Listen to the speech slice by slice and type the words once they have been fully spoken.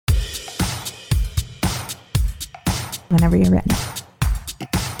Whenever you're ready.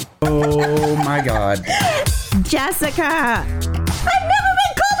 Oh my God. Jessica! I've never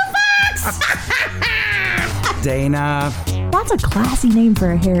been called a fox! Dana. That's a classy name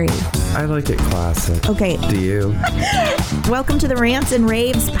for a Harry. I like it classic. Okay. Do you? Welcome to the Rants and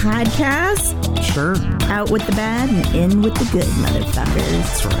Raves podcast. Sure. Out with the bad and in with the good, motherfuckers.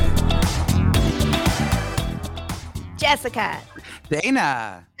 That's right. Jessica.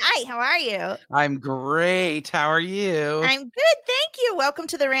 Dana. Hi, how are you? I'm great. How are you? I'm good, thank you. Welcome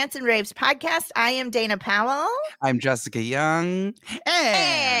to the Rants and Raves podcast. I am Dana Powell. I'm Jessica Young.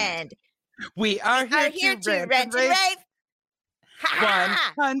 And we are here to rant and rave.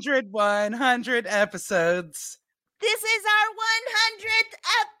 100 episodes. This is our 100th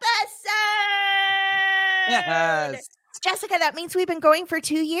episode. Yes. Jessica, that means we've been going for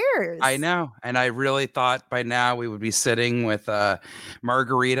 2 years. I know. And I really thought by now we would be sitting with a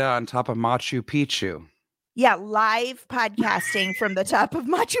margarita on top of Machu Picchu. Yeah, live podcasting from the top of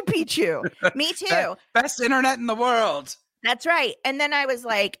Machu Picchu. Me too. Best internet in the world. That's right. And then I was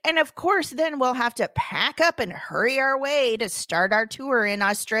like, and of course, then we'll have to pack up and hurry our way to start our tour in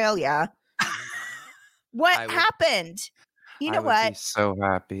Australia. What happened? You know what? I would be so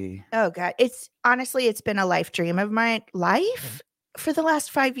happy. Oh God. It's been a life dream of mine. Life for the last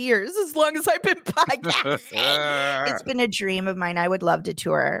 5 years, as long as I've been podcasting. It's been a dream of mine. I would love to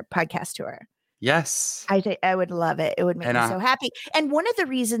tour, podcast tour. Yes. I would love it. It would make me so happy. And one of the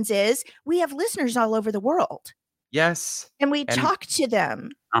reasons is we have listeners all over the world. Yes. And we talk to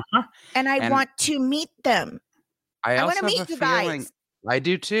them. Uh-huh. And I want to meet them. I want to meet you guys. I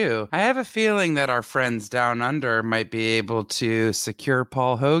do too. I have a feeling that our friends down under might be able to secure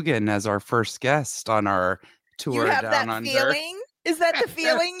Paul Hogan as our first guest on our tour you have down that under. Feeling? Is that the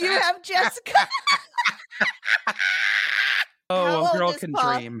feeling you have, Jessica? Oh, a girl can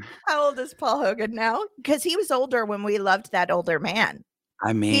dream. How old is Paul Hogan now? Because he was older when we loved that older man.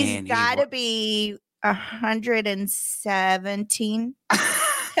 I mean, he's got to be 117.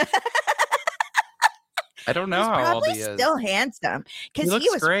 I don't know how old he is. Still handsome because he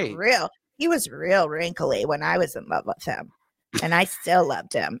was great. He was real wrinkly when I was in love with him, and I still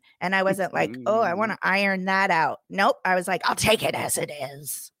loved him. And I wasn't like, oh, I want to iron that out. Nope, I was like, I'll take it as it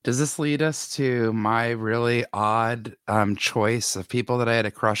is. Does this lead us to my really odd choice of people that I had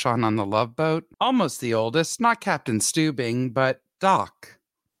a crush on the Love Boat? Almost the oldest, not Captain Steubing, but Doc.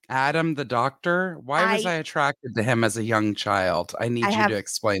 Adam the doctor. Why was I attracted to him as a young child? I need you to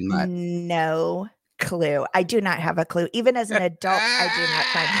explain that. No clue. I do not have a clue. Even as an adult, I do not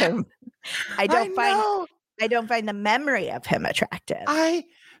find him. I don't find the memory of him attractive.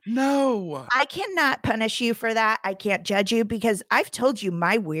 No. I cannot punish you for that. I can't judge you because I've told you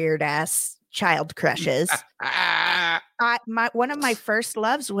my weird ass child crushes. One of my first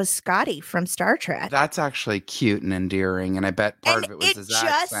loves was Scotty from Star Trek. That's actually cute and endearing, and I bet part of it was his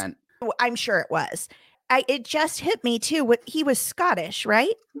accent. I'm sure it was. It just hit me too. He was Scottish,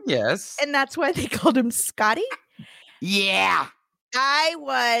 right? Yes. And that's why they called him Scotty? Yeah. I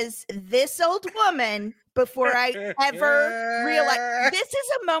was this old woman before I ever realized. This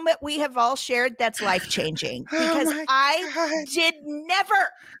is a moment we have all shared that's life-changing because I never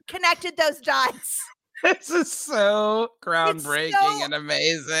connected those dots. This is so groundbreaking and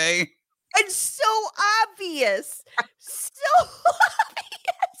amazing. It's so obvious. So obvious.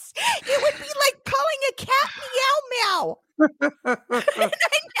 It would be like calling a cat meow meow. And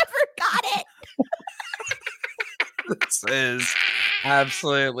I never got it. This is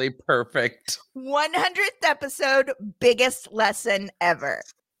absolutely perfect. 100th episode, biggest lesson ever.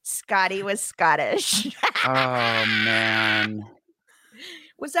 Scotty was Scottish. Oh, man.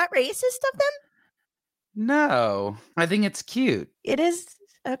 Was that racist of them? No, I think it's cute. It is?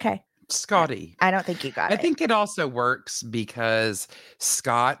 Okay. Scotty. I don't think you got it. I think it also works because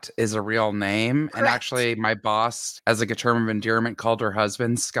Scott is a real name. Correct. And actually, my boss, as like a term of endearment, called her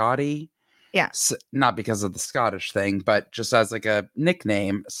husband Scotty. Yeah. So, not because of the Scottish thing, but just as like a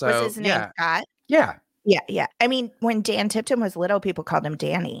nickname. So, was his name Scott? Yeah. Yeah. I mean, when Dan Tipton was little, people called him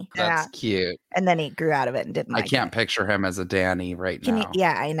Danny. That's cute. And then he grew out of it and didn't like it. I can't picture him as a Danny right now.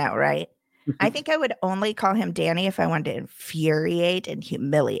 Yeah, I know, right? I think I would only call him Danny if I wanted to infuriate and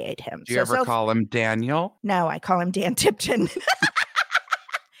humiliate him. Do you ever call him Daniel? No, I call him Dan Tipton.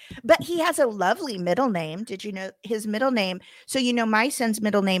 But he has a lovely middle name. Did you know his middle name? So, my son's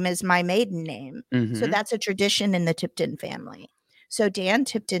middle name is my maiden name. Mm-hmm. So that's a tradition in the Tipton family. So Dan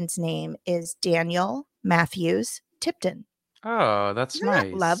Tipton's name is Daniel Matthews Tipton. Oh, that's Isn't nice.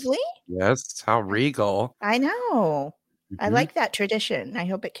 That lovely? Yes, how regal. I know. I like that tradition. I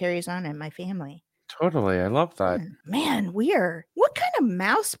hope it carries on in my family. Totally. I love that. Man, what kind of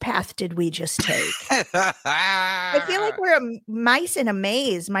mouse path did we just take? I feel like we're mice in a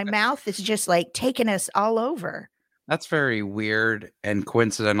maze. My mouth is just like taking us all over. That's very weird and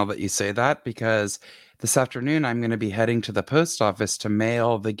coincidental that you say that, because this afternoon I'm going to be heading to the post office to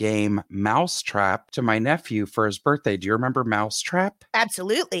mail the game Mousetrap to my nephew for his birthday. Do you remember Mousetrap?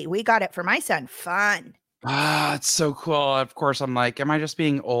 Absolutely. We got it for my son. Fun. Ah, it's so cool. Of course, I'm like, am I just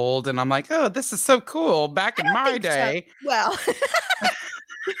being old? And I'm like, oh, this is so cool. Back in my day. So. Well,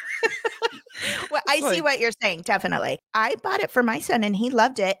 well, I see what you're saying. Definitely. I bought it for my son and he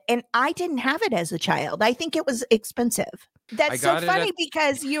loved it. And I didn't have it as a child. I think it was expensive. That's so funny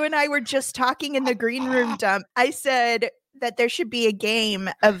because you and I were just talking in the green room dump. I said that there should be a game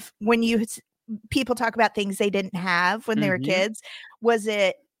of when people talk about things they didn't have when they were kids. Was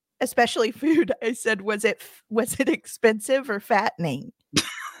it, especially food? I said, was it expensive or fattening?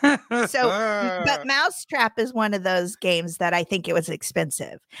 But Mousetrap is one of those games that I think it was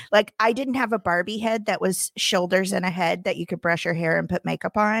expensive. Like, I didn't have a Barbie head that was shoulders and a head that you could brush your hair and put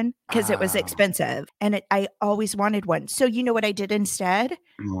makeup on because it was expensive. And I always wanted one. So you know what I did instead?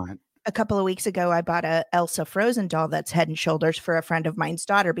 What? A couple of weeks ago, I bought a Elsa Frozen doll that's head and shoulders for a friend of mine's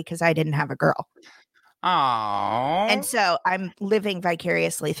daughter because I didn't have a girl. Aww. And so I'm living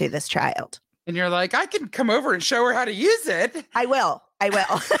vicariously through this child. And you're like, I can come over and show her how to use it. I will. I'll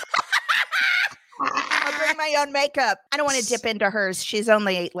bring my own makeup. I don't want to dip into hers. She's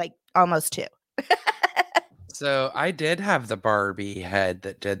only like almost 2. So I did have the Barbie head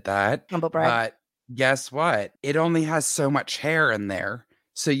that did that. Humble brag. But guess what? It only has so much hair in there.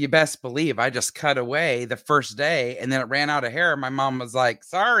 So you best believe I just cut away the first day and then it ran out of hair. My mom was like,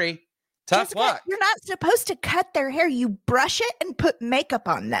 sorry. Tough luck. You're not supposed to cut their hair. You brush it and put makeup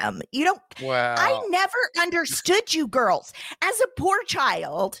on them. You don't. Well, I never understood you girls. As a poor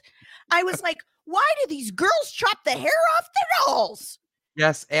child, I was like, why do these girls chop the hair off their dolls?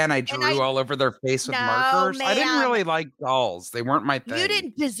 Yes, and I drew all over their face with markers. I didn't really like dolls. They weren't my thing. You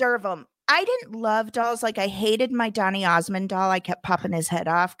didn't deserve them. I didn't love dolls. Like, I hated my Donny Osmond doll. I kept popping his head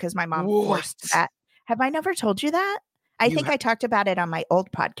off because my mom forced that. Have I never told you that? I think I talked about it on my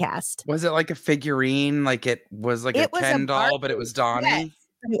old podcast. Was it like a figurine? Like it was like a Ken doll, but it was Donnie? Yes.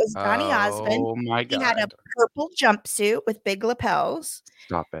 It was Donny Osmond. Oh my God. He had a purple jumpsuit with big lapels.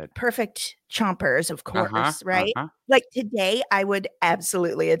 Stop it. Perfect chompers, of course, right? Like today, I would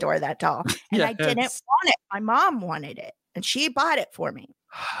absolutely adore that doll. And I didn't want it. My mom wanted it. And she bought it for me.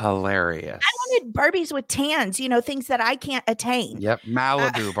 Hilarious. I wanted Barbies with tans, things that I can't attain. Yep.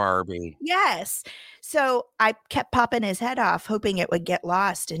 Malibu Barbie. Yes. So I kept popping his head off, hoping it would get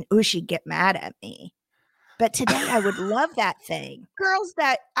lost and she'd get mad at me. But today I would love that thing. Girls,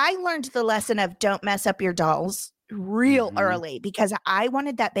 that I learned the lesson of don't mess up your dolls real early because I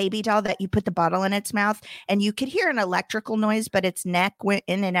wanted that baby doll that you put the bottle in its mouth and you could hear an electrical noise, but its neck went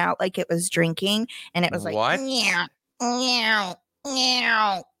in and out like it was drinking. And it was like, what? Meow, meow,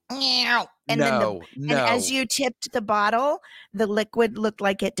 meow, meow. And and as you tipped the bottle, the liquid looked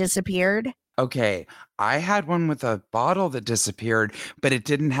like it disappeared. Okay, I had one with a bottle that disappeared, but it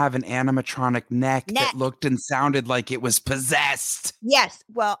didn't have an animatronic neck that looked and sounded like it was possessed. Yes.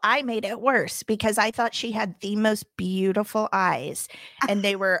 Well, I made it worse because I thought she had the most beautiful eyes and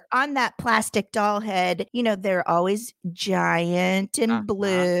they were on that plastic doll head. They're always giant and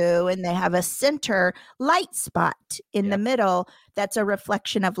blue and they have a center light spot in the middle that's a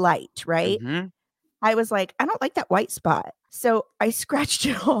reflection of light, right? I was like, I don't like that white spot. So I scratched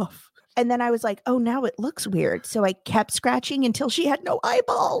it off. And then I was like, oh, now it looks weird. So I kept scratching until she had no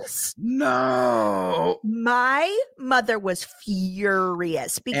eyeballs. No. My mother was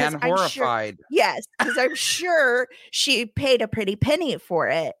furious because and horrified. Yes, because I'm sure she paid a pretty penny for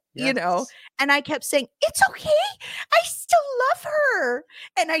it, And I kept saying, it's okay. I still love her.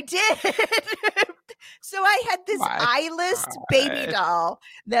 And I did. So I had this eyeless baby doll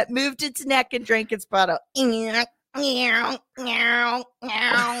that moved its neck and drank its bottle. Meow, meow,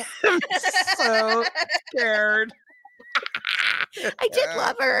 meow. I'm so scared. I did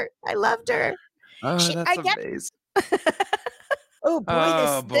love her. I loved her. Oh, that's amazing. Oh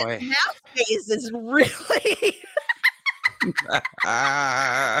boy, this mouth phase is really.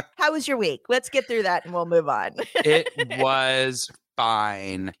 How was your week? Let's get through that and we'll move on. It was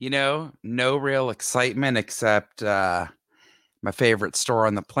fine. No real excitement except my favorite store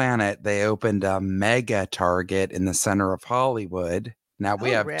on the planet. They opened a mega Target in the center of Hollywood. Now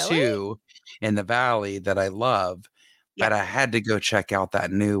we have 2 in the Valley that I love, but I had to go check out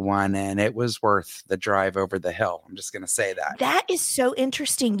that new one and it was worth the drive over the hill. I'm just going to say that. That is so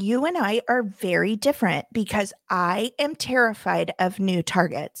interesting. You and I are very different because I am terrified of new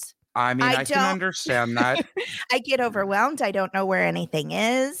Targets. I mean, I can don't understand that. I get overwhelmed. I don't know where anything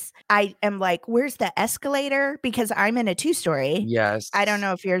is. I am like, "Where's the escalator?" Because I'm in a 2-story. I don't Yes.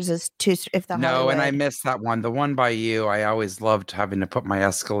 know if yours is if the No, and I Hollywood missed that one. The one by you, I always loved having to put my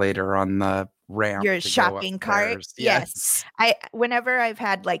escalator on the ramp your to go shopping cart. upstairs. Yes. Yes. Whenever I've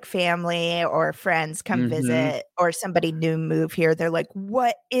had like family or friends come Mhm. visit or somebody new move here, they're like,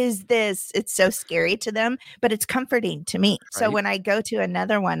 "What is this?" It's so scary to them, but it's comforting to me. So Right? when I go to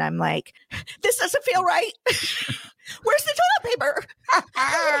another one, I'm like, "This doesn't feel right. Where's the toilet paper?"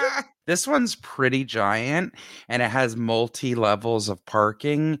 This one's pretty giant, and it has multi levels of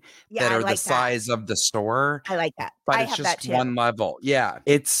parking Yeah, that I are the like that. size of the store, I like that. but I it's have that just too. one level. Yeah,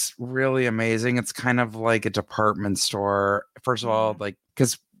 it's really amazing. It's kind of like a department store. First of all, Mhm. like,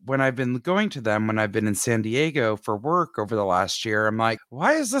 because when I've been going to them, when I've been in San Diego for work over the last year, I'm like,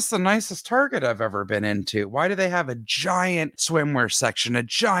 why is this the nicest Target I've ever been into? Why do they have a giant swimwear section, a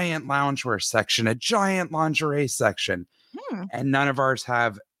giant loungewear section, a giant lingerie section? Hmm. And none of ours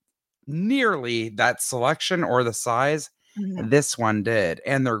have nearly that selection or the size. Mhm. This one did.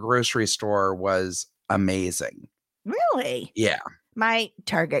 And their grocery store was amazing. Really? Yeah. My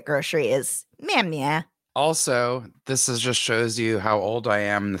Target grocery is meh. Also, just shows you how old I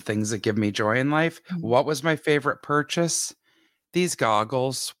am and the things that give me joy in life. Mhm. What was my favorite purchase? These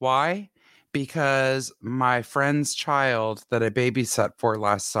goggles. Why? Because my friend's child that I babysat for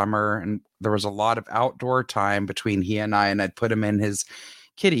last summer, and there was a lot of outdoor time between he and I, and I'd put him in his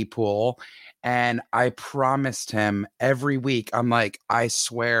kiddie pool. And I promised him every week, I'm like, I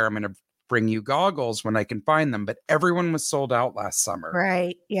swear I'm going to bring you goggles when I can find them. But everyone was sold out last summer.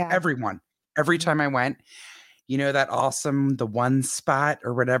 Right. Yeah. Everyone. Every Mhm. time I went, that awesome, the one spot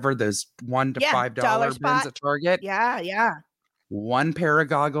or whatever, those $1 to Yeah. Dollar $5 bins spot. at Target. Yeah. Yeah. One pair of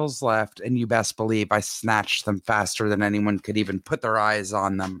goggles left, and you best believe I snatched them faster than anyone could even put their eyes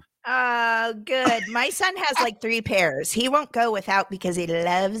on them. Oh, good. My son has like 3 pairs. He won't go without because he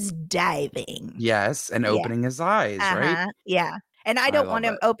loves diving. Yes, and Yeah. opening his eyes, right? Yeah. And I I don't want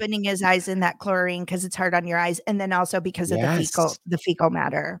love him it. opening his eyes in that chlorine because it's hard on your eyes, and then also because of Yes, the fecal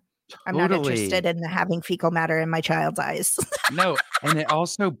matter. I'm not interested totally. in having fecal matter in my child's eyes. No, and it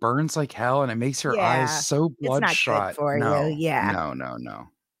also burns like hell, and it makes your eyes Yeah. so It's not good bloodshot. for you. No, Yeah. no, no, no.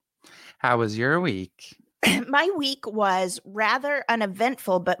 How was your week? My week was rather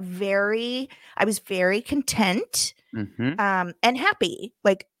uneventful, but I was very content. Mhm. And happy.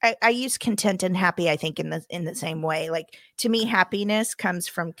 Like I use content and happy, I think, in the same way. Like to me, happiness comes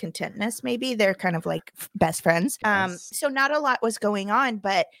from contentness, maybe. They're kind of like best friends. Yes. So not a lot was going on,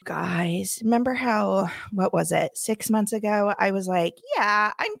 but guys, remember how what was it, 6 months ago? I was like,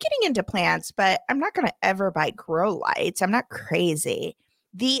 yeah, I'm getting into plants, but I'm not gonna ever buy grow lights. I'm not crazy.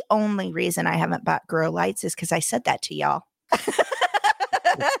 The only reason I haven't bought grow lights is because I said that to y'all.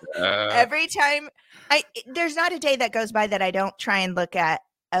 Uh, Every time there's not a day that goes by that I don't try and look at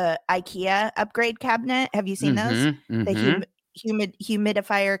a IKEA upgrade cabinet. Have you seen those? mhm, The mhm.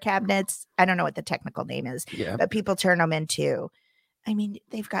 humidifier cabinets. I don't know what the technical name is, Yep. but people turn them into. I mean,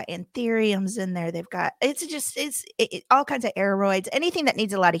 they've got anthuriums in there. They've got all kinds of aeroids. Anything that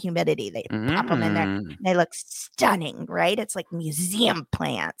needs a lot of humidity, they pop them in there. Mm, They look stunning, right? It's like museum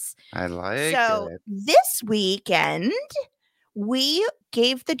plants. I like So it. this weekend we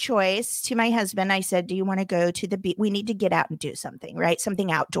gave the choice to my husband. I said, "Do you want to go to the beach? We need to get out and do something, right? Something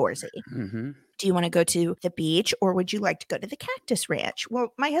outdoorsy. Mhm. Do you want to go to the beach or would you like to go to the Cactus Ranch?"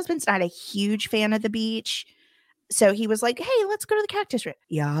 Well, my husband's not a huge fan of the beach. So he was like, "Hey, let's go to the Cactus Ranch."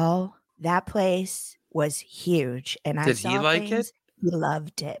 Y'all, that place was huge. And I Did he saw like it? things. He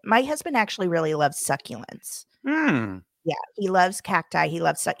loved it. My husband actually really loves succulents. Hmm. Yeah, he loves cacti. He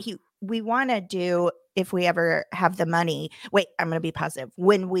loves we wanna do if we ever have the money wait, I'm gonna be positive.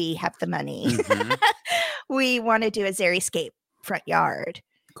 When we have the money, Mhm. we wanna do a xeriscape front yard.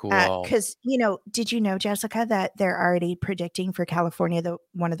 Cool. Because did you know, Jessica, that they're already predicting for California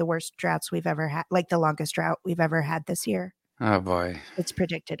one of the worst droughts we've ever had, like the longest drought we've ever had this year? Oh boy. It's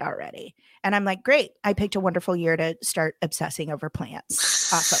predicted already. And I'm like, "Great. I picked a wonderful year to start obsessing over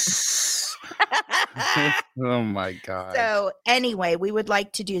plants. Awesome." Oh my god. So anyway, we would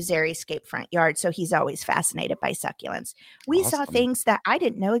like to do xeriscape front yard. So he's always fascinated by succulents. We saw Awesome. things that I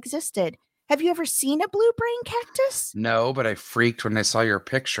didn't know existed. Have you ever seen a blue brain cactus? No, but I freaked when I saw your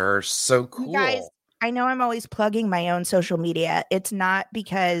picture. So You guys, cool. I know I'm always plugging my own social media. It's not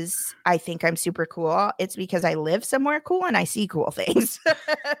because I think I'm super cool. It's because I live somewhere cool and I see cool things.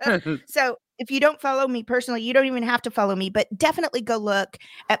 So if you don't follow me personally, you don't even have to follow me, but definitely go look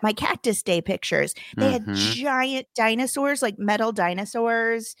at my Cactus Day pictures. They had Mhm. giant dinosaurs, like metal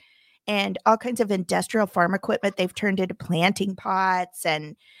dinosaurs. and all kinds of industrial farm equipment they've turned into planting pots.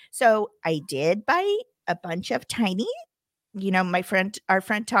 And so I did buy a bunch of tiny, our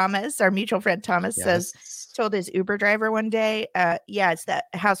friend Thomas, our mutual friend Thomas told his Uber driver one day, yeah, it's that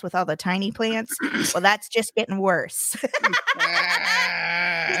house with all the tiny plants. Well, that's just getting worse.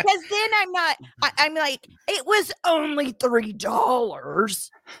 Because then I'm like, it was only $3.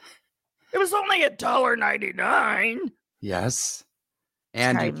 It was only $1.99. Yes.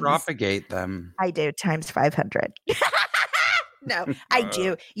 And you propagate them. I do, times 500. No, I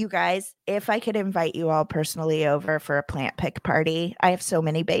do. You guys, if I could invite you all personally over for a plant pick party, I have so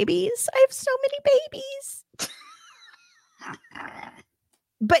many babies.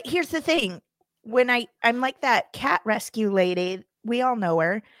 But here's the thing. When I'm like that cat rescue lady, we all know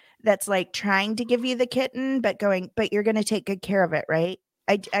her, that's like trying to give you the kitten, but you're going to take good care of it, right?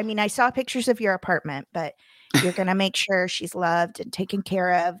 I mean, I saw pictures of your apartment, but you're going to make sure she's loved and taken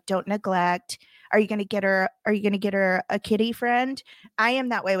care of. Don't neglect. Are you going to get her a kitty friend? I am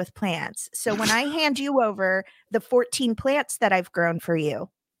that way with plants. So when I hand you over the 14 plants that I've grown for you,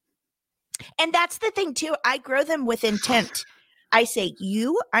 and that's the thing too, I grow them with intent. I say,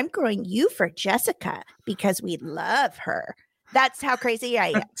 I'm growing you for Jessica because we love her. That's how crazy I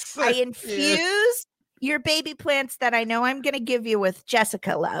am. I infuse your baby plants that I know I'm going to give you with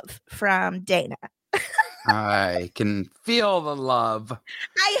Jessica love from Dana. I can feel the love.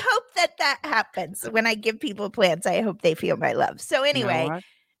 I hope that happens. When I give people plants, I hope they feel my love. So anyway,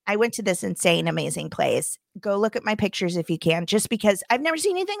 I went to this insane, amazing place. Go look at my pictures if you can, just because I've never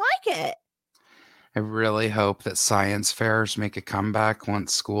seen anything like it. I really hope that science fairs make a comeback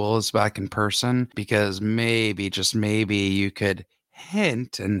once school is back in person, because maybe, just maybe, you could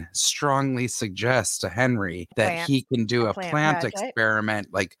hint and strongly suggest to Henry that he can do a plant experiment,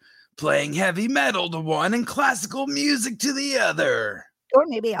 like playing heavy metal to one and classical music to the other. Or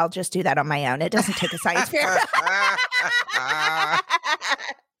maybe I'll just do that on my own. It doesn't take a science fair.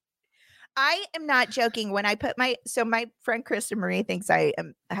 I am not joking. When I put my friend Krista Marie thinks I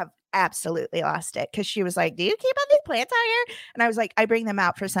have absolutely lost it, because she was like, do you keep all these plants out here? And I was like, I bring them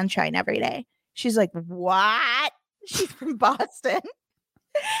out for sunshine every day. She's like, what? She's from Boston.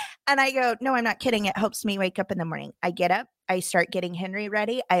 And I go, no, I'm not kidding. It helps me wake up in the morning. I get up, I start getting Henry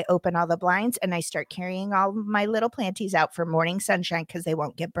ready. I open all the blinds and I start carrying all of my little planties out for morning sunshine because they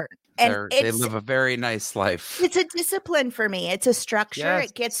won't get burned. And they live a very nice life. It's a discipline for me. It's a structure. Yes.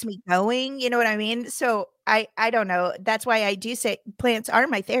 It gets me going. You know what I mean? So I don't know. That's why I do say plants are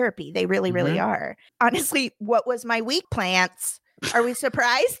my therapy. They really, really are. Honestly, what was my week, plants? Are we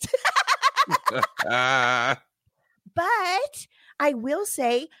surprised? But I will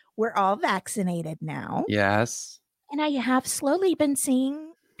say we're all vaccinated now. Yes. And I have slowly been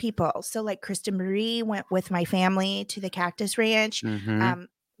seeing people. So like Krista Marie went with my family to the Cactus Ranch. Mm-hmm.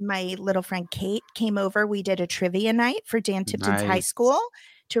 My little friend Kate came over. We did a trivia night for Dan Tipton's high school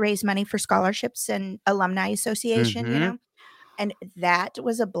to raise money for scholarships and alumni association, you know. And that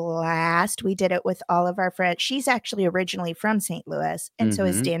was a blast. We did it with all of our friends. She's actually originally from St. Louis, and so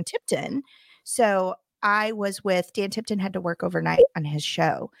is Dan Tipton. So I was with Dan Tipton, had to work overnight on his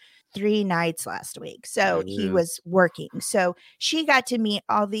show 3 nights last week. So he was working. So she got to meet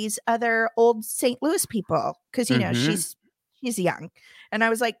all these other old St. Louis people because, you know, she's young. And I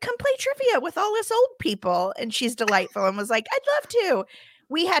was like, come play trivia with all us old people. And she's delightful and was like, I'd love to.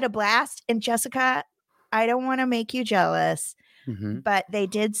 We had a blast. And Jessica, I don't want to make you jealous, but they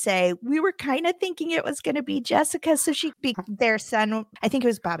did say we were kind of thinking it was going to be Jessica. So she'd be their son. I think it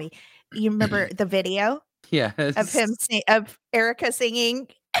was Bobby. You remember the video? Yes. Of Erica singing.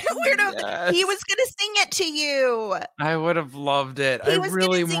 Yes. He was going to sing it to you. I would have loved it. I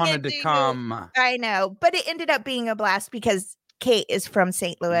really wanted to come. I know, but it ended up being a blast because Kate is from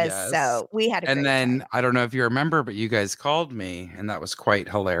St. Louis, so we had a great time. I don't know if you remember, but you guys called me, and that was quite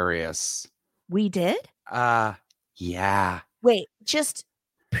hilarious. We did? Yeah. Wait, just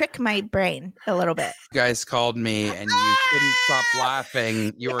prick my brain a little bit. You guys called me, and you couldn't stop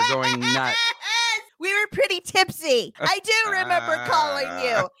laughing. You were going nuts. We were pretty tipsy. I do remember calling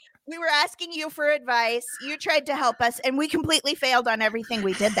you. We were asking you for advice. You tried to help us, and we completely failed on everything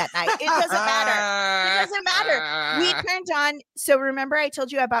we did that night. It doesn't matter. It doesn't matter. We turned on. So remember I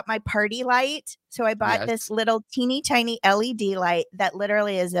told you about my party light? So I bought this little teeny tiny LED light that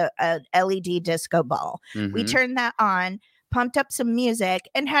literally is a LED disco ball. We turned that on, pumped up some music,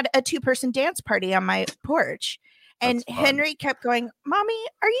 and had a 2-person dance party on my porch. And Henry kept going, Mommy,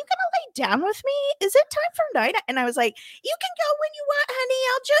 are you going to lay down with me? Is it time for night? And I was like, you can go when you want, honey.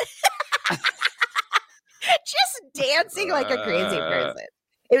 I'll just dancing like a crazy person.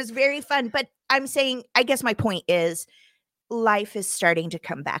 It was very fun. But I'm saying, I guess my point is, life is starting to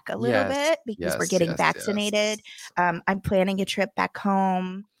come back a little bit because we're getting vaccinated. I'm planning a trip back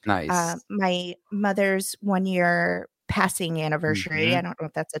home. Nice. My mother's 1-year passing anniversary, I don't know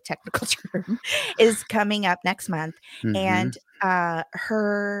if that's a technical term, is coming up next month. And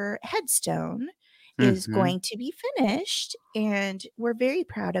her headstone is going to be finished, and we're very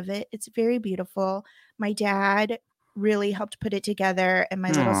proud of it. It's very beautiful. My dad really helped put it together, and my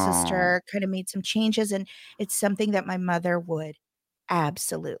little sister kind of made some changes, and it's something that my mother would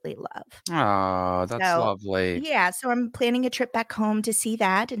absolutely love. Oh, that's lovely. Yeah, so I'm planning a trip back home to see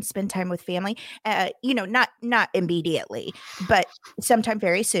that and spend time with family. Not immediately, but sometime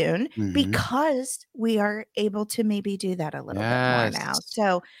very soon, because we are able to maybe do that a little bit more now.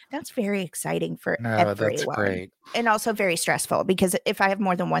 So that's very exciting for everyone. That's great. And also very stressful, because if I have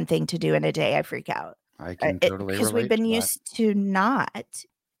more than one thing to do in a day, I freak out. I can totally relate because we've been used to not.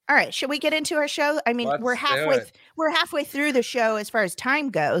 All right, should we get into our show? I mean, we're halfway through the show as far as time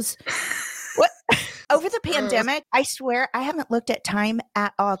goes. What? Over the pandemic, I swear I haven't looked at time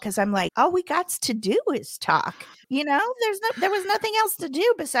at all, because I'm like, all we got to do is talk. You know, there was nothing else to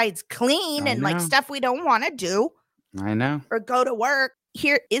do besides clean and like stuff we don't want to do. I know. Or go to work.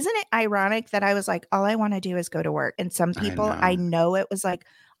 Here, isn't it ironic that I was like, all I want to do is go to work, and some people I know it was like,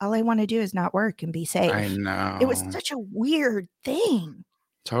 all I want to do is not work and be safe. I know. It was such a weird thing.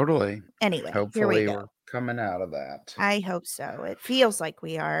 Totally. Anyway, hopefully here we go. We're coming out of that. I hope so. It feels like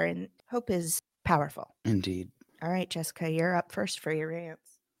we are, and hope is powerful. Indeed. All right, Jessica, you're up first for your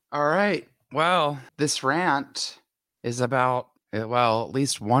rants. All right. Well, this rant is about, well, at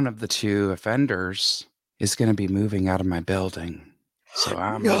least one of the two offenders is going to be moving out of my building. So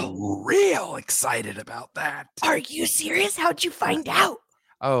I'm real excited about that. Are you serious? How'd you find out?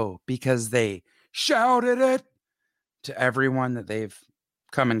 Oh, because they shouted it to everyone that they've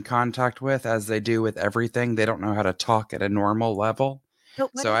come in contact with, as they do with everything. They don't know how to talk at a normal level. But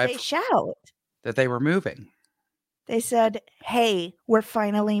what did they shout? That they were moving. They said, hey, we're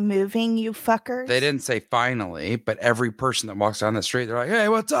finally moving, you fuckers. They didn't say finally, but every person that walks down the street, they're like, hey,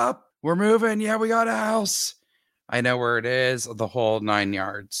 what's up? We're moving. Yeah, we got a house. I know where it is, the whole 9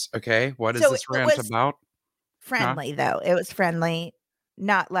 yards. Okay, what is this rant about? Friendly, though. It was friendly,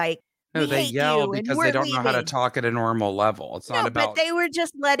 not like, no, they yell because they don't know how to talk at a normal level. It's not about. But they were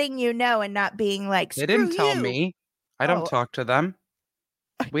just letting you know and not being like, screw you. They didn't tell me. I don't talk to them.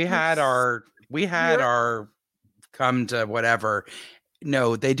 We had our come to whatever.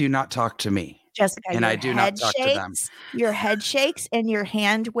 No, they do not talk to me. Jessica, and I do not talk to them. Your head shakes and your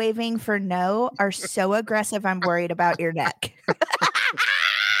hand waving for no are so aggressive. I'm worried about your neck.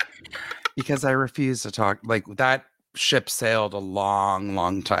 Because I refuse to talk. Like, that ship sailed a long,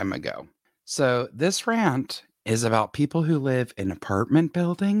 long time ago. So this rant is about people who live in apartment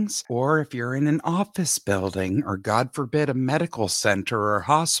buildings, or if you're in an office building, or God forbid, a medical center or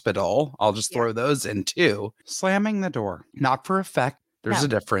hospital, I'll just throw those in too, slamming the door. Not for effect. There's a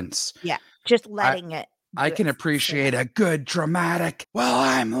difference. Yeah. Just letting it. I can appreciate a good dramatic, well,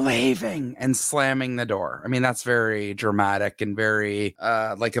 I'm leaving, and slamming the door. I mean, that's very dramatic and very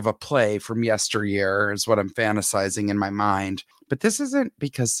like of a play from yesteryear is what I'm fantasizing in my mind. But this isn't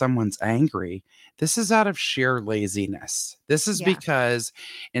because someone's angry. This is out of sheer laziness. This is because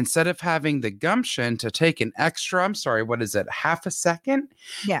instead of having the gumption to take an extra, half a second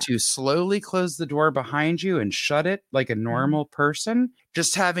to slowly close the door behind you and shut it like a normal person,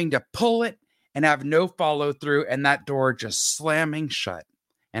 just having to pull it and have no follow through, and that door just slamming shut.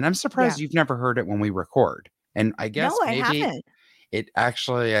 And I'm surprised you've never heard it when we record. And I guess maybe I haven't. It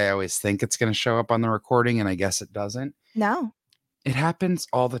actually, I always think it's going to show up on the recording, and I guess it doesn't. No. It happens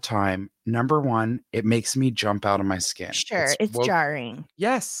all the time. Number one, it makes me jump out of my skin. Sure, it's jarring.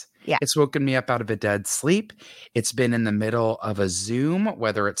 Yes. Yeah. It's woken me up out of a dead sleep. It's been in the middle of a Zoom,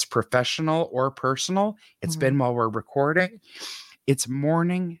 whether it's professional or personal. It's been while we're recording. It's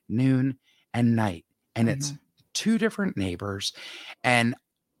morning, noon, and night. And it's two different neighbors. And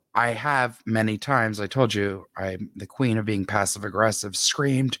I have many times, I told you, I'm the queen of being passive aggressive,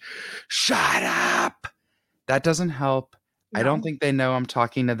 screamed, shut up. That doesn't help. No. I don't think they know I'm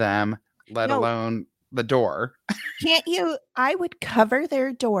talking to them, let alone the door. Can't you? I would cover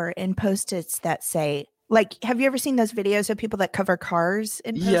their door in Post-its that say, like, have you ever seen those videos of people that cover cars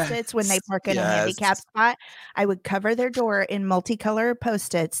in Post-its when they park in a handicap spot? I would cover their door in multicolor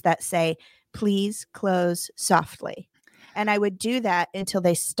Post-its that say, please close softly. And I would do that until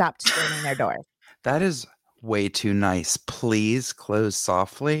they stopped slamming their door. That is way too nice. Please close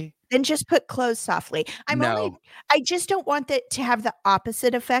softly. Then just put close softly. I just don't want that to have the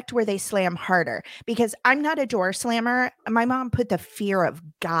opposite effect where they slam harder, because I'm not a door slammer. My mom put the fear of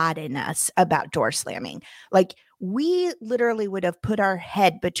God in us about door slamming. Like, we literally would have put our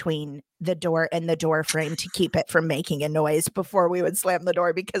head between the door and the door frame to keep it from making a noise before we would slam the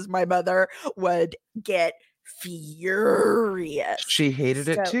door, because my mother would get furious. She hated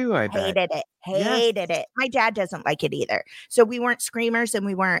it too, I bet. Hated it. My dad doesn't like it either. So we weren't screamers, and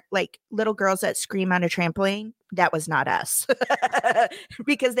we weren't like little girls that scream on a trampoline. That was not us.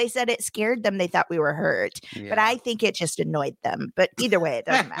 Because they said it scared them. They thought we were hurt. Yeah. But I think it just annoyed them. But either way, it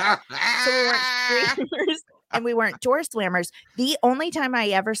doesn't matter. So we weren't screamers and we weren't door slammers. The only time I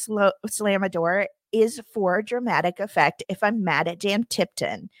ever slam a door is for dramatic effect. If I'm mad at Dan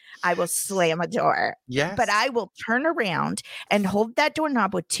Tipton, I will slam a door. Yes. But I will turn around and hold that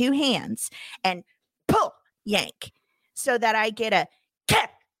doorknob with two hands and pull, yank, so that I get a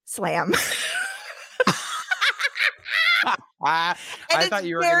slam. I thought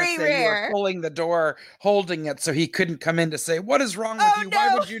you were going to say you were pulling the door, holding it so he couldn't come in to say, "What is wrong with you? No.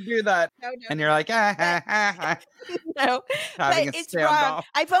 Why would you do that?" No. And you're like, No, but it's wrong.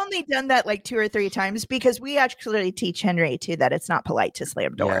 I've only done that like 2 or 3 times, because we actually teach Henry too that it's not polite to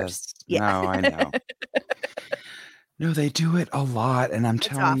slam doors. Yes. Yeah. No, I know. No, they do it a lot, and I'm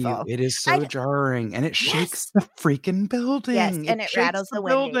telling you, it is so jarring, and it shakes the freaking building. Yes, and it rattles the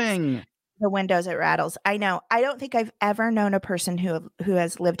building. The windows, it rattles. I know. I don't think I've ever known a person who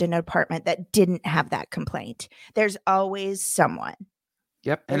has lived in an apartment that didn't have that complaint. There's always someone.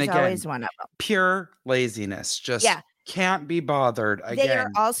 Yep. There's always one of them. Pure laziness. Just can't be bothered. Again. They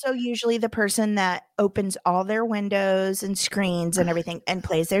are also usually the person that opens all their windows and screens and everything and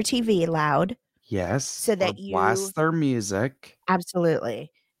plays their TV loud. Yes. So that you blast their music.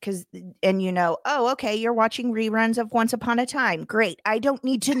 Absolutely. And oh, okay, you're watching reruns of Once Upon a Time. Great. I don't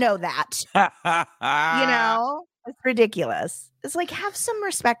need to know that. It's ridiculous. It's like, have some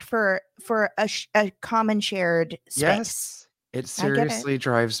respect for a common shared space. Yes. It seriously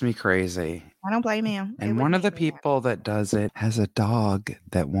drives me crazy. I don't blame you. And one of the people that does it has a dog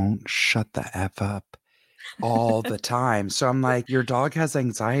that won't shut the F up all the time. So I'm like, your dog has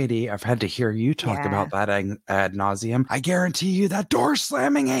anxiety. I've had to hear you talk about that ad nauseum. I guarantee you that door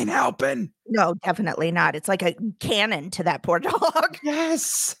slamming ain't helping. No, definitely not. It's like a cannon to that poor dog.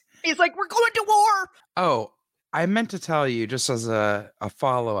 Yes. He's like, we're going to war. Oh, I meant to tell you, just as a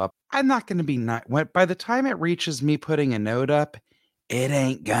follow-up, I'm not going to be nice. By the time it reaches me putting a note up, it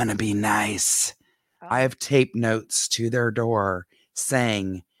ain't going to be nice. Oh. I have taped notes to their door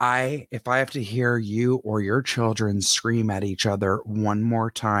saying, if I have to hear you or your children scream at each other one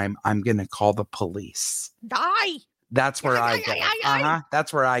more time, I'm going to call the police. Die. That's where I go.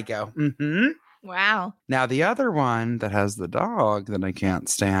 That's where I go. Mm-hmm. Wow. Now, the other one that has the dog that I can't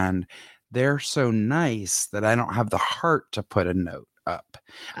stand, they're so nice that I don't have the heart to put a note up.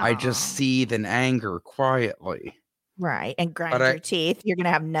 Oh. I just seethe in anger quietly. Right. And grind your teeth. You're going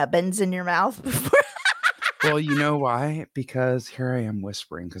to have nubbins in your mouth before. Well, you know why? Because here I am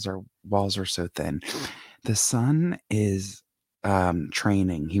whispering because our walls are so thin. The son is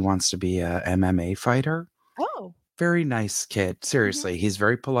training. He wants to be a MMA fighter. Oh. Very nice kid. Seriously. Mm-hmm. He's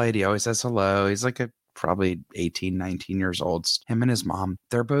very polite. He always says hello. He's like probably 18, 19 years old. Him and his mom,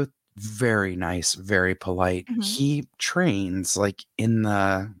 they're both very nice, very polite. Mm-hmm. He trains like in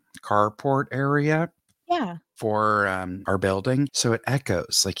the carport area. Yeah. For our building. So it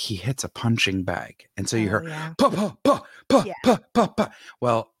echoes like he hits a punching bag. And so you hear, pa, pa, pa, pa, pa, pa, pa.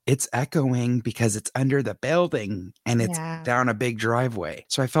 Well, it's echoing because it's under the building and it's down a big driveway.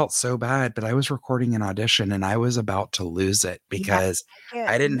 So I felt so bad, but I was recording an audition and I was about to lose it because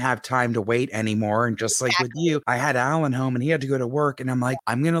I didn't have time to wait anymore. And just like with you, I had Alan home and he had to go to work. And I'm like,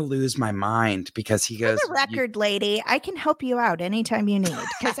 I'm going to lose my mind because he goes, the record lady, I can help you out anytime you need.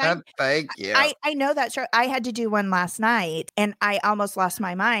 Thank you. I know that. I had to do one last night and I almost lost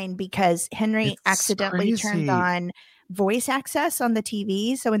my mind because Henry accidentally turned on voice access on the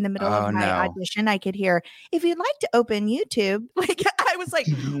TV. So in the middle of my audition, I could hear, if you'd like to open YouTube, like I was like,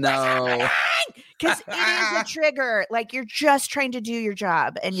 no, because it is a trigger. Like you're just trying to do your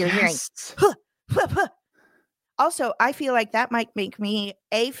job and you're hearing. Huh, huh, huh. Also, I feel like that might make me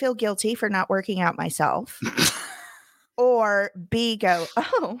A, feel guilty for not working out myself, or B, go,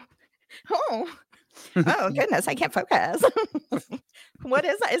 oh goodness, I can't focus. What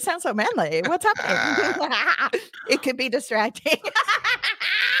is that? It sounds so manly. What's happening? It could be distracting.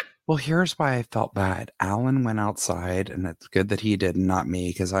 Well, here's why I felt bad. Alan went outside, and it's good that he did, not me,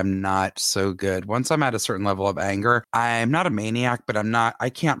 because I'm not so good. Once I'm at a certain level of anger, I'm not a maniac, but I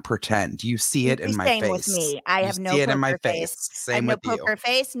can't pretend. You see it in my face. Same with me. I have no poker face. See it in my face. Same I have with no poker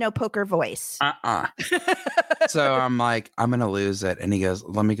face, no poker voice. So I'm like, I'm going to lose it. And he goes,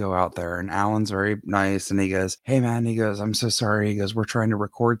 let me go out there. And Alan's very nice. And he goes, hey, man, he goes, I'm so sorry. He goes, we're trying to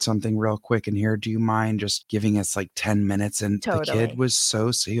record something real quick in here. Do you mind just giving us like 10 minutes? And the kid was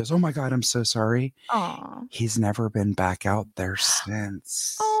he goes, oh my God, I'm so sorry. Aww. He's never been back out there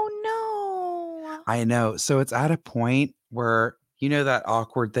since. Oh, no. I know. So it's at a point where, you know, that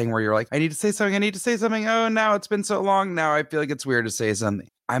awkward thing where you're like, I need to say something. Oh, now it's been so long. Now I feel like it's weird to say something.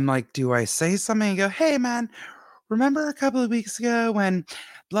 I'm like, do I say something and go, hey, man, remember a couple of weeks ago when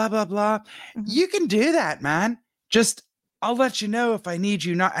blah, blah, blah? Mm-hmm. You can do that, man. Just, I'll let you know if I need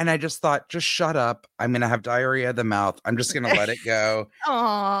you not. And I just thought, just shut up. I'm going to have diarrhea of the mouth. I'm just going to let it go.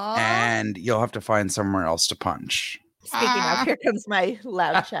 Aww. And you'll have to find somewhere else to punch. Speaking of, here comes my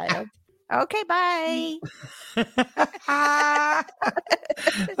loud child. Okay, bye.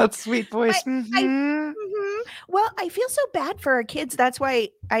 That's sweet voice. Well, I feel so bad for our kids. That's why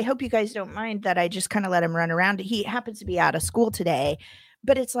I hope you guys don't mind that I just kind of let him run around. He happens to be out of school today.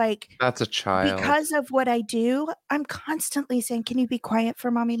 But it's like, that's a child. Because of what I do, I'm constantly saying, can you be quiet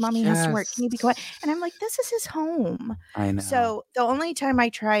for mommy? Mommy has to work. Can you be quiet? And I'm like, this is his home. I know. So the only time I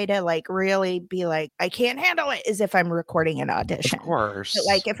try to like really be like, I can't handle it is if I'm recording an audition. Of course. But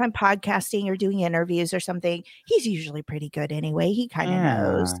like if I'm podcasting or doing interviews or something, he's usually pretty good anyway. He kind of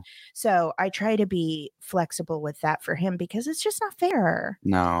knows. So I try to be flexible with that for him because it's just not fair.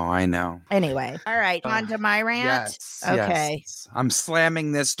 No, I know. Anyway. All right. On to my rant. Yes. Okay. Yes. I'm slamming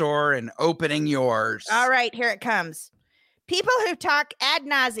this door and opening yours. All right, here it comes. People who talk ad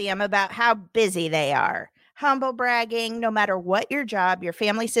nauseum about how busy they are. Humble bragging, no matter what your job, your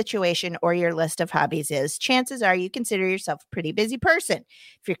family situation, or your list of hobbies is, chances are you consider yourself a pretty busy person.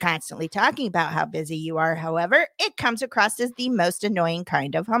 If you're constantly talking about how busy you are, however, it comes across as the most annoying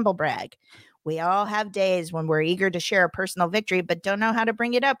kind of humble brag. We all have days when we're eager to share a personal victory, but don't know how to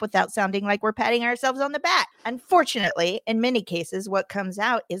bring it up without sounding like we're patting ourselves on the back. Unfortunately, in many cases, what comes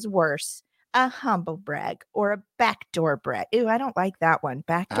out is worse. A humble brag or a backdoor brag. Ooh, I don't like that one.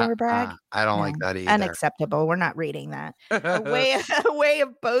 Backdoor brag? I don't like that either. Unacceptable. We're not reading that. a way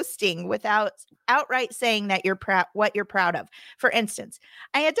of boasting without outright saying that you're proud, what you're proud of. For instance,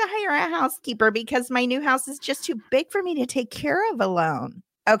 I had to hire a housekeeper because my new house is just too big for me to take care of alone.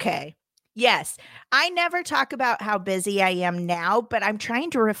 Okay. Yes, I never talk about how busy I am now, but I'm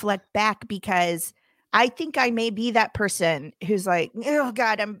trying to reflect back because I think I may be that person who's like, oh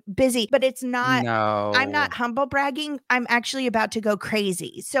God, I'm busy, but it's not, no. I'm not humble bragging. I'm actually about to go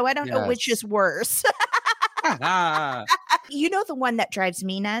crazy. So I don't know which is worse. You know, the one that drives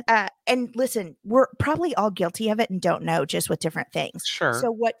me nuts. And listen, we're probably all guilty of it and don't know, just with different things. Sure.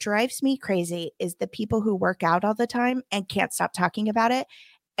 So what drives me crazy is the people who work out all the time and can't stop talking about it.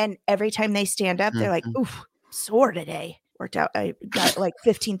 And every time they stand up, they're like, oof, sore today. Worked out. I got like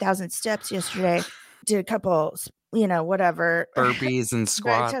 15,000 steps yesterday. Did a couple, whatever. Burpees and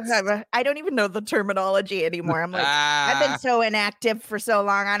squats. I don't even know the terminology anymore. I'm like, I've been so inactive for so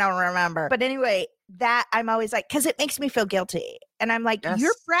long. I don't remember. But anyway, that I'm always like, because it makes me feel guilty. And I'm like,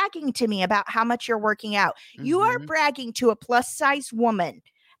 you're bragging to me about how much you're working out. You are bragging to a plus size woman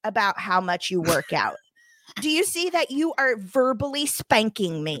about how much you work out. Do you see that you are verbally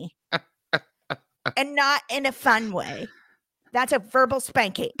spanking me and not in a fun way? That's a verbal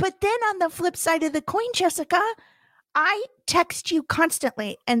spanking. But then on the flip side of the coin, Jessica, I text you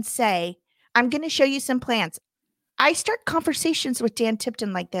constantly and say, I'm going to show you some plants. I start conversations with Dan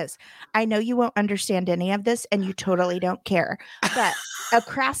Tipton like this. I know you won't understand any of this and you totally don't care. But a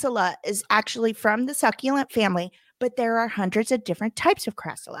crassula is actually from the succulent family. But there are hundreds of different types of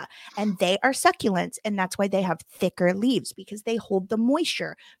crassula, and they are succulents, and that's why they have thicker leaves because they hold the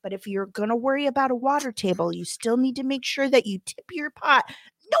moisture. But if you're going to worry about a water table, you still need to make sure that you tip your pot.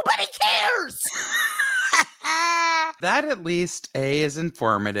 Nobody cares. That at least is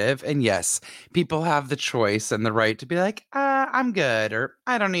informative. And yes, people have the choice and the right to be like, I'm good, or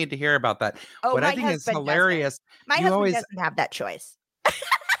I don't need to hear about that. Oh, what I think is hilarious. My husband doesn't have that choice.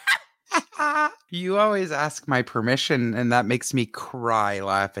 You always ask my permission, and that makes me cry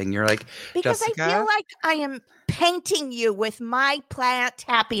laughing. You're like, because Jessica? I feel like I am painting you with my plant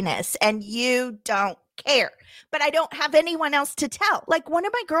happiness, and you don't care, but I don't have anyone else to tell. Like one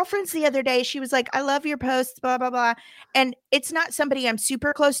of my girlfriends the other day, she was like, I love your posts, blah, blah, blah. And it's not somebody I'm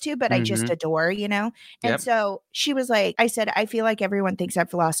super close to, but I just adore, you know? And so she was like, I said, I feel like everyone thinks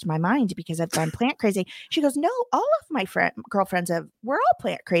I've lost my mind because I've gone plant crazy. She goes, no, all of my girlfriends we're all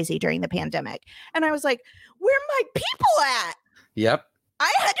plant crazy during the pandemic. And I was like, where my people at? Yep.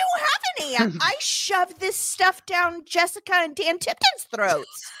 I don't have any. I shoved this stuff down Jessica and Dan Tipton's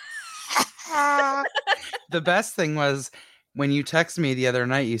throats. The best thing was when you texted me the other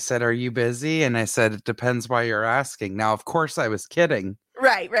night, you said, are you busy? And I said, it depends why you're asking. Now, of course, I was kidding.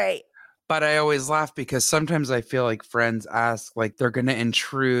 Right. But I always laugh because sometimes I feel like friends ask, like they're going to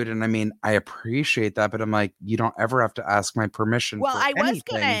intrude. And I mean, I appreciate that, but I'm like, you don't ever have to ask my permission. Well, I was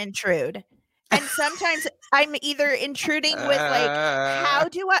going to intrude. And sometimes I'm either intruding with like,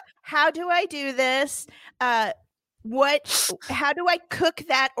 how do I do this? How do I cook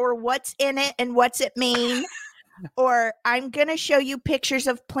that, or what's in it and what's it mean? Or I'm going to show you pictures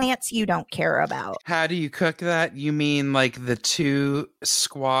of plants you don't care about. How do you cook that? You mean like the 2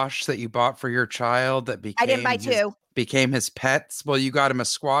 squash that you bought for your child that became I didn't buy 2. Became his pets? Well, you got him a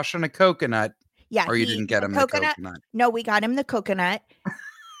squash and a coconut. Yeah. Or you didn't get him the coconut? No, we got him the coconut.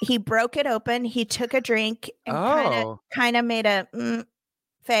 He broke it open. He took a drink and kind of made a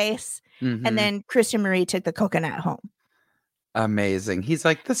face. Mm-hmm. And then Kristen Marie took the coconut home. Amazing. He's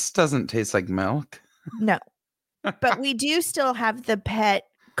like, this doesn't taste like milk. No. But we do still have the pet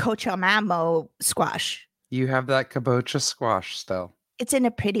Cochamamo squash. You have that kabocha squash still. It's in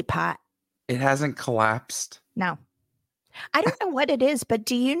a pretty pot. It hasn't collapsed? No. I don't know what it is, but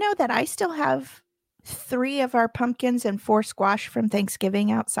do you know that I still have 3 of our pumpkins and 4 squash from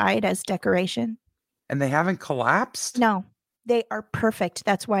Thanksgiving outside as decoration? And they haven't collapsed? No, they are perfect.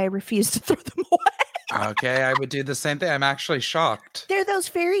 That's why I refuse to throw them away. Okay, I would do the same thing. I'm actually shocked. They're those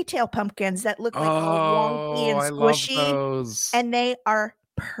fairy tale pumpkins that look like all wonky and squishy. I love those. And they are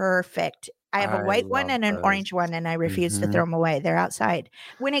perfect. I have a white one and an orange one, and I refuse to throw them away. They're outside.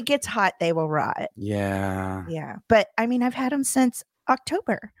 When it gets hot, they will rot. Yeah. Yeah. But I mean, I've had them since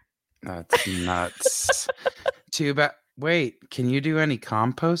October. That's nuts. Too bad. Wait, can you do any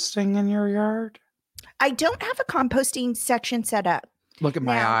composting in your yard? I don't have a composting section set up. Look at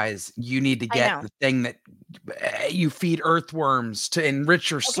my eyes. You need to get the thing that you feed earthworms to enrich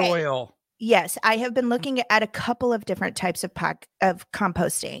your soil. Yes, I have been looking at a couple of different types of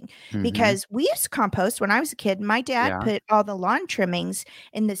composting because we used to compost when I was a kid. My dad put all the lawn trimmings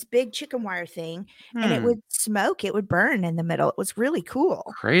in this big chicken wire thing and it would smoke. It would burn in the middle. It was really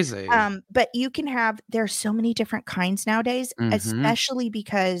cool. Crazy. But you can there's so many different kinds nowadays, especially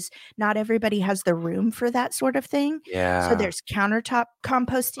because not everybody has the room for that sort of thing. Yeah. So there's countertop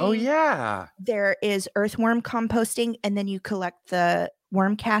composting. Oh, yeah. There is earthworm composting, and then you collect the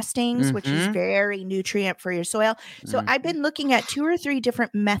worm castings, which is very nutrient for your soil. So I've been looking at 2 or 3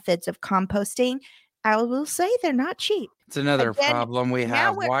 different methods of composting. I will say they're not cheap. It's another problem we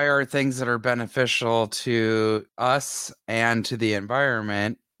have. Why are things that are beneficial to us and to the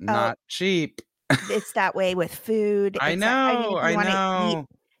environment not cheap? It's that way with food. I know.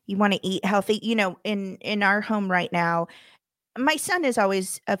 You want to eat healthy. You know, in our home right now, my son is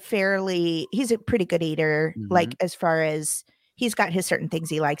always he's a pretty good eater, like as far as he's got his certain things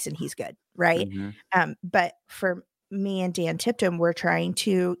he likes and he's good. Right. But for me and Dan Tipton, we're trying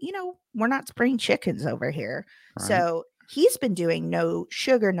to, we're not spring chickens over here. Right. So he's been doing no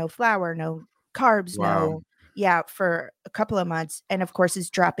sugar, no flour, no carbs, for a couple of months. And of course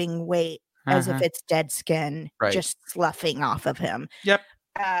is dropping weight as if it's dead skin, just sloughing off of him. Yep.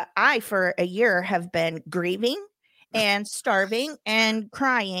 I, for a year, have been grieving and starving and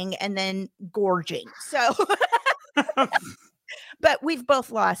crying and then gorging. So but we've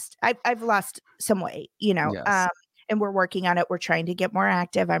both lost. I've lost some weight, yes. And we're working on it. We're trying to get more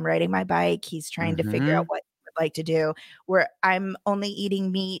active. I'm riding my bike. He's trying to figure out what he would like to do. Where I'm only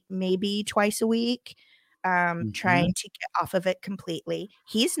eating meat maybe twice a week, trying to get off of it completely.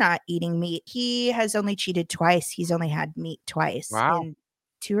 He's not eating meat. He has only cheated twice. He's only had meat twice in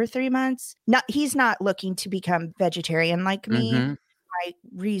 2 or 3 months. He's not looking to become vegetarian like me. My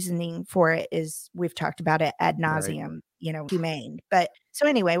reasoning for it is we've talked about it ad nauseum, humane. But so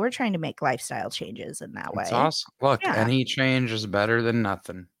anyway, we're trying to make lifestyle changes in that way. It's awesome. Look, any change is better than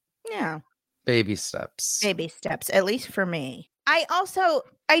nothing. Yeah. Baby steps. Baby steps, at least for me. I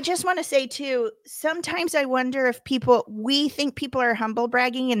just want to say too, sometimes I wonder if we think people are humble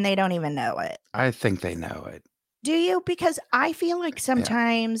bragging and they don't even know it. I think they know it. Do you? Because I feel like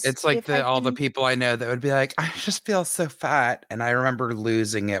sometimes it's like if all the people I know that would be like, I just feel so fat. And I remember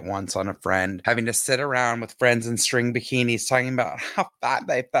losing it once on a friend, having to sit around with friends in string bikinis talking about how fat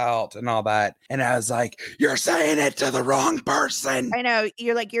they felt and all that. And I was like, you're saying it to the wrong person. I know,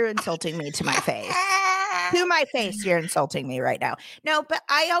 you're like, you're insulting me to my face. To my face, you're insulting me right now. No, but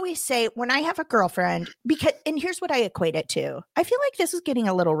I always say when I have a girlfriend, and here's what I equate it to. I feel like this is getting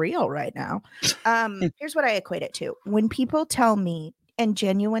a little real right now. Here's what I equate it to. When people tell me and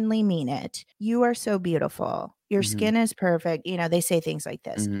genuinely mean it, you are so beautiful. Your skin is perfect. You know, they say things like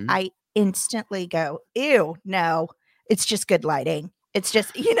this. I instantly go, ew, no, it's just good lighting. It's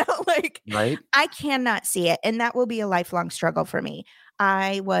just, like, right? I cannot see it. And that will be a lifelong struggle for me.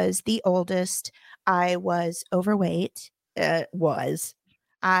 I was the oldest. I was overweight. I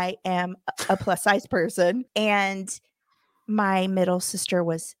am a plus size person. And my middle sister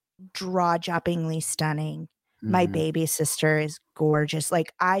was jaw-droppingly stunning. My baby sister is gorgeous.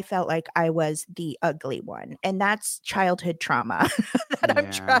 Like, I felt like I was the ugly one. And that's childhood trauma that I'm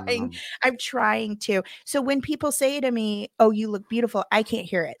trying to. So when people say to me, oh, you look beautiful, I can't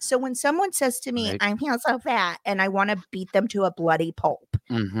hear it. So when someone says to me, I feel so fat, and I want to beat them to a bloody pulp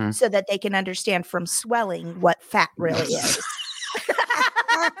so that they can understand from swelling what fat really is.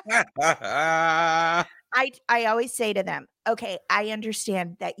 I always say to them, okay, I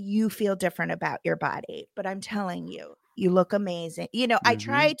understand that you feel different about your body, but I'm telling you, you look amazing. I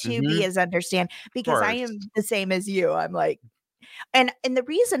try to be as understand because I am the same as you. I'm like, and the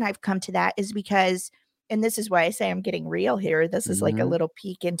reason I've come to that is because, and this is why I say I'm getting real here. This is like a little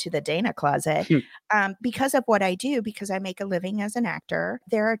peek into the Dana closet. Because of what I do, because I make a living as an actor,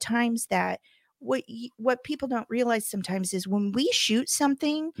 there are times that what people don't realize sometimes is when we shoot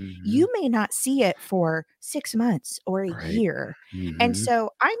something, you may not see it for 6 months or a year. And so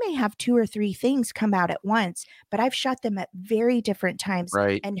I may have 2 or 3 things come out at once, but I've shot them at very different times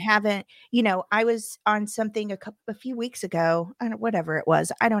and haven't, I was on something a few weeks ago, whatever it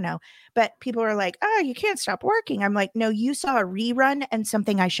was, I don't know. But people were like, oh, you can't stop working. I'm like, no, you saw a rerun and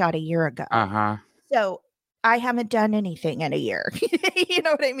something I shot a year ago. So I haven't done anything in a year. You know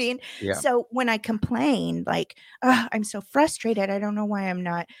what I mean? Yeah. So when I complain, like, oh, I'm so frustrated. I don't know why I'm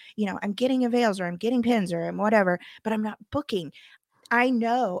not, I'm getting avails or I'm getting pins or I'm whatever, but I'm not booking. I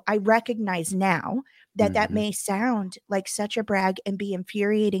recognize now that that may sound like such a brag and be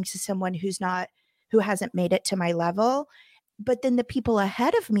infuriating to someone who hasn't made it to my level. But then the people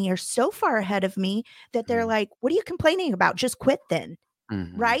ahead of me are so far ahead of me that they're like, what are you complaining about? Just quit then.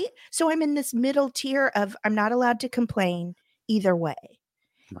 Right? So I'm in this middle tier of I'm not allowed to complain either way.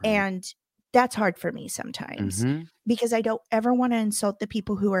 And that's hard for me sometimes because I don't ever want to insult the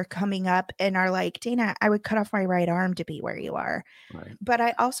people who are coming up and are like, Dana, I would cut off my right arm to be where you are. But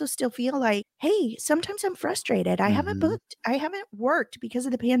I also still feel like, hey, sometimes I'm frustrated. I haven't booked. I haven't worked because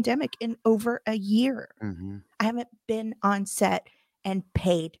of the pandemic in over a year. I haven't been on set and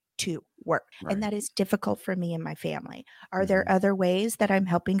paid to work. And that is difficult for me and my family. Are there other ways that I'm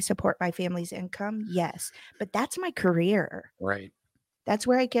helping support my family's income? Yes. But that's my career. Right. That's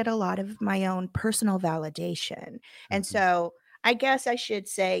where I get a lot of my own personal validation. And so I guess I should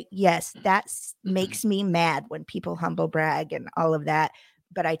say, yes, that makes me mad when people humble brag and all of that.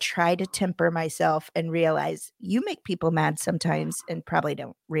 But I try to temper myself and realize you make people mad sometimes and probably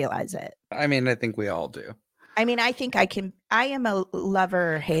don't realize it. I mean, I think we all do. I mean, I think I am a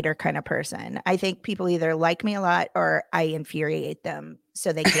lover or hater kind of person. I think people either like me a lot or I infuriate them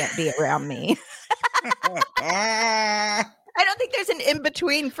so they can't be around me. I don't think there's an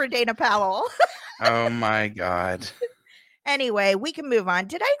in-between for Dana Powell. Oh my God. Anyway, we can move on.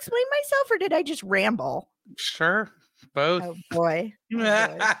 Did I explain myself or did I just ramble? Sure. Both. Oh boy.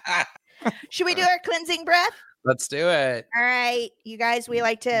 Should we do our cleansing breath? Let's do it. All right. You guys, we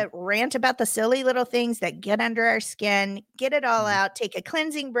like to rant about the silly little things that get under our skin, get it all out, take a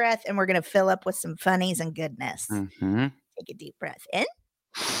cleansing breath, and we're going to fill up with some funnies and goodness. Take a deep breath in.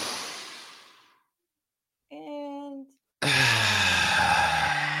 And out.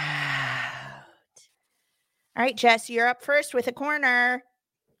 All right, Jess, you're up first with a corner.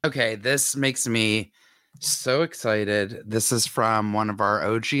 Okay, this makes me so excited. This is from one of our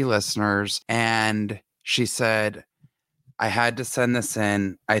OG listeners, and she said, I had to send this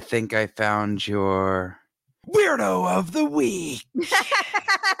in. I think I found your weirdo of the week.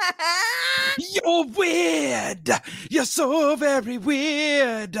 You're weird. You're so very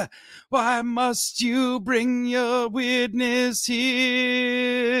weird. Why must you bring your weirdness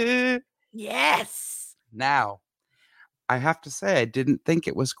here? Yes. Now, I have to say, I didn't think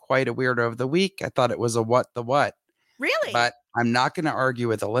it was quite a weirdo of the week. I thought it was a what the what. Really? But I'm not going to argue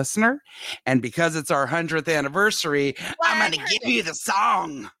with a listener. And because it's our 100th anniversary, I'm going to give you the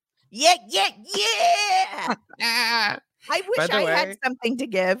song. Yeah. I wish I had something to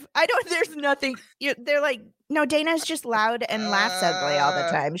give. There's nothing. They're like, no, Dana's just loud and laughs ugly all the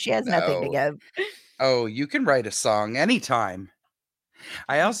time. She has nothing to give. Oh, you can write a song anytime.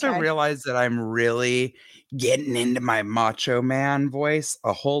 I also realized that I'm really getting into my macho man voice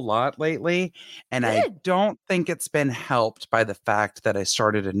a whole lot lately. And I don't think it's been helped by the fact that I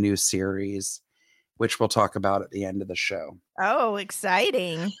started a new series, which we'll talk about at the end of the show. Oh,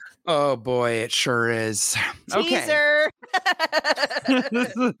 exciting. Oh boy, it sure is. Teaser.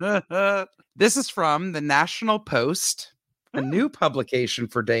 Okay. This is from the National Post, a new publication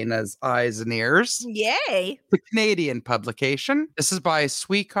for Dana's Eyes and Ears. Yay. The Canadian publication. This is by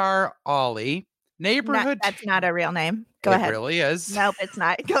Sweekar Ollie. Neighborhood. That's not a real name. Go ahead. It really is. Nope, it's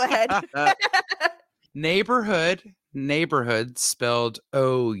not. Go ahead. Neighborhood spelled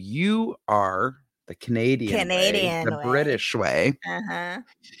O-U-R, the Canadian way, the British way.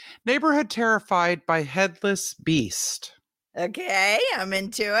 Neighborhood terrified by headless beast. Okay, I'm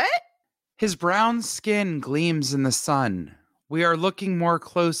into it. His brown skin gleams in the sun. We are looking more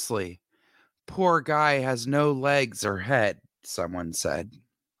closely. Poor guy has no legs or head, someone said.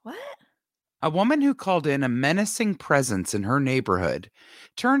 What? A woman who called in a menacing presence in her neighborhood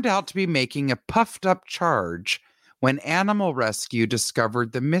turned out to be making a puffed up charge when Animal Rescue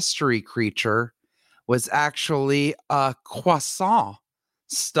discovered the mystery creature was actually a croissant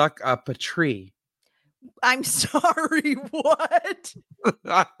stuck up a tree. I'm sorry, what?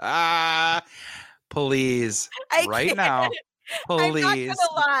 Please, right now. Please. I'm not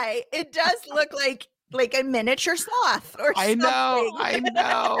gonna lie. It does look like a miniature sloth or something. I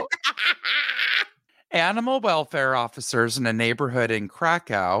know. Animal welfare officers in a neighborhood in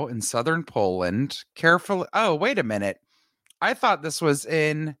Krakow in southern Poland carefully... Oh, wait a minute. I thought this was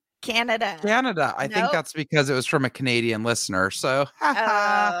in... Canada. I think that's because it was from a Canadian listener. So,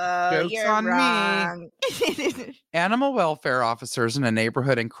 joke's on wrong. Me. Animal welfare officers in a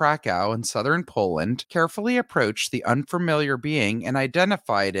neighborhood in Krakow in southern Poland carefully approached the unfamiliar being and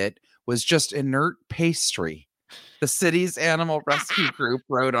identified it was just inert pastry. The city's animal rescue group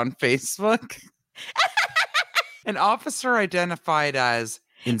wrote on Facebook. An officer identified as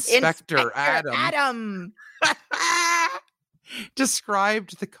Inspector Adam.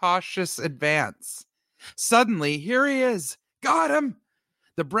 Described the cautious advance. Suddenly, here he is. Got him.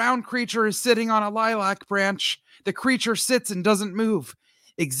 The brown creature is sitting on a lilac branch. The creature sits and doesn't move,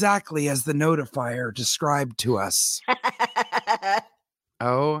 exactly as the notifier described to us.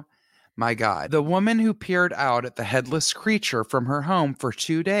 Oh my God. The woman who peered out at the headless creature from her home for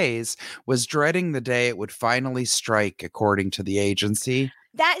 2 days was dreading the day it would finally strike, according to the agency.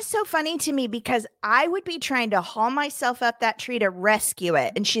 That is so funny to me because I would be trying to haul myself up that tree to rescue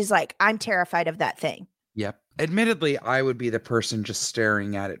it. And she's like, I'm terrified of that thing. Yep. Admittedly, I would be the person just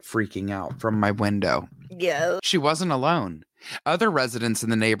staring at it, freaking out from my window. Yeah. She wasn't alone. Other residents in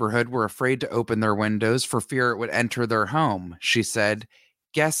the neighborhood were afraid to open their windows for fear it would enter their home, she said,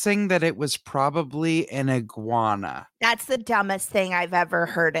 guessing that it was probably an iguana. That's the dumbest thing I've ever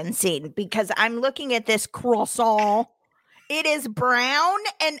heard and seen because I'm looking at this croissant. It is brown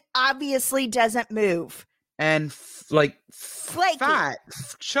and obviously doesn't move. And flaky. Fat,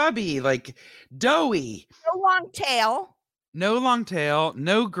 chubby, like doughy. No long tail. No long tail,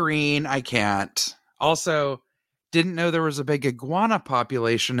 no green. I can't. Also, didn't know there was a big iguana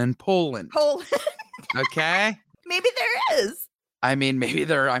population in Poland. Okay? Maybe there is. I mean, maybe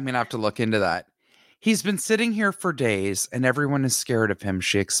there. I'm going to have to look into that. He's been sitting here for days and everyone is scared of him,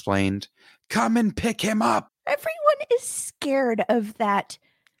 she explained. Come and pick him up. Everyone is scared of that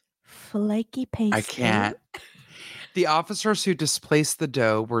flaky pastry. I can't. The officers who displaced the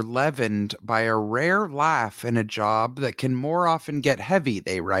dough were leavened by a rare laugh in a job that can more often get heavy,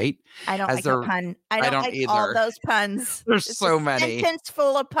 they write. I don't like a pun. I don't like either. All those puns. There's so many. Sentence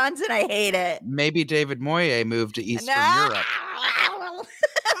full of puns and I hate it. Maybe David Moye moved to Eastern Europe.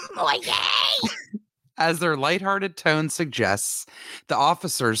 Moye! As their lighthearted tone suggests, the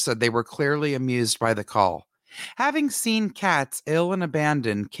officers said they were clearly amused by the call. Having seen cats ill and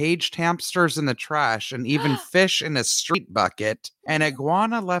abandoned, caged hamsters in the trash, and even fish in a street bucket, an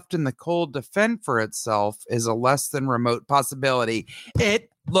iguana left in the cold to fend for itself is a less than remote possibility.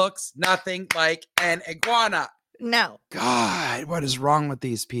 It looks nothing like an iguana. No. God, what is wrong with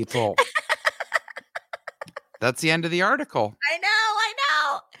these people? That's the end of the article. I know.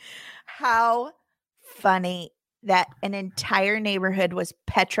 How funny that an entire neighborhood was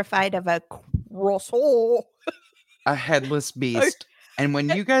petrified of a croissant. A headless beast. And when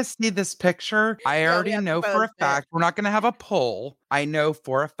you guys see this picture, I already know for a fact, we're not going to have a poll. I know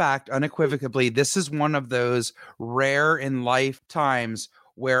for a fact, unequivocally, this is one of those rare in lifetimes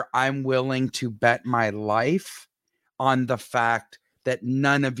where I'm willing to bet my life on the fact that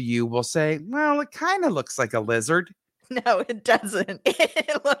none of you will say, well, it kind of looks like a lizard. No, it doesn't.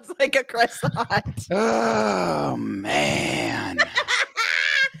 It looks like a croissant. Oh, man.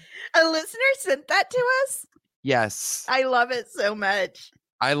 A listener sent that to us? Yes. I love it so much.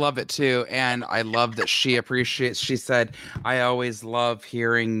 I love it too. And I love that she appreciates, she said, I always love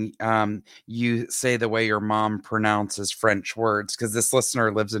hearing you say the way your mom pronounces French words, because this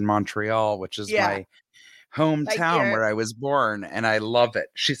listener lives in Montreal, which is my hometown where I was born. And I love it.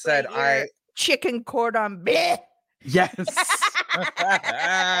 She said, chicken cordon bleu. Yes.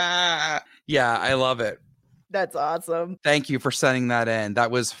 Yeah, I love it. That's awesome. Thank you for sending that in.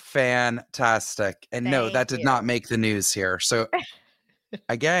 That was fantastic. And no, that did not make the news here. So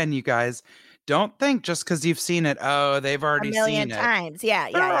again, you guys, don't think just because you've seen it, oh, they've already seen it. A million times. Yeah.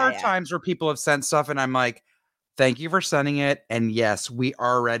 There are times where people have sent stuff and I'm like, thank you for sending it. And yes,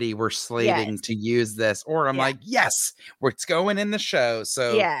 we're slating to use this. Or I'm like, yes, it's going in the show.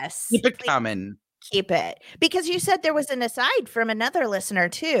 So keep it coming. Keep it. Because you said there was an aside from another listener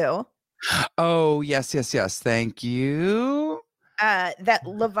too. Oh, yes. Thank you. That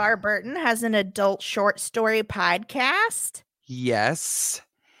LeVar Burton has an adult short story podcast. Yes.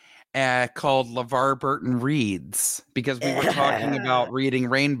 Called LeVar Burton Reads, because we were talking about reading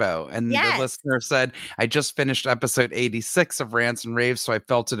Rainbow. And the listener said, I just finished episode 86 of Rants and Raves, so I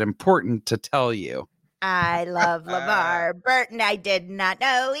felt it important to tell you. I love LeVar Burton. I did not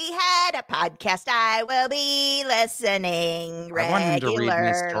know he had a podcast. I will be listening regularly. I want him to read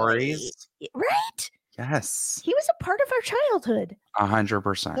me stories. Right? Yes. He was a part of our childhood.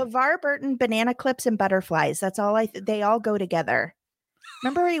 100%. LeVar Burton, banana clips and butterflies. That's all they all go together.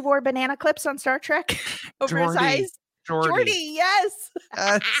 Remember he wore banana clips on Star Trek over his eyes? Geordi, yes.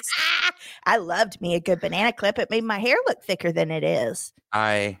 I loved me a good banana clip. It made my hair look thicker than it is.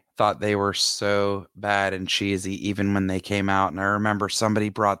 I thought they were so bad and cheesy even when they came out. And I remember somebody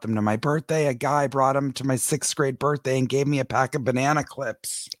brought them to my birthday. A guy brought them to my 6th grade birthday and gave me a pack of banana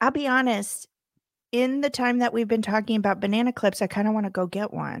clips. I'll be honest. In the time that we've been talking about banana clips, I kind of want to go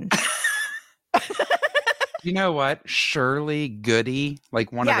get one. You know what? Shirley Goody,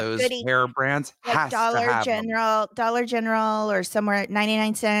 like one of those hair brands, like has Dollar to have General, them. Dollar General, or somewhere at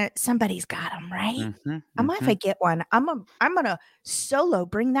 99-cent. Somebody's got them, right? Mm-hmm, I might if I get one. I'm gonna solo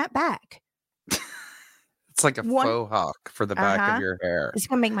bring that back. It's like a faux hawk for the back of your hair. It's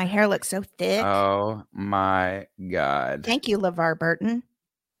gonna make my hair look so thick. Oh my God! Thank you, LeVar Burton.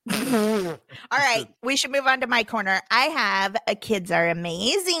 All right, we should move on to my corner. I have a Kids Are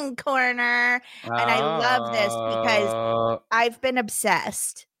Amazing corner, and I love this because I've been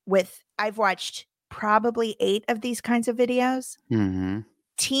obsessed with. I've watched probably 8 of these kinds of videos. Mm-hmm.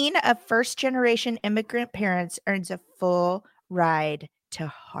 Teen of first-generation immigrant parents earns a full ride to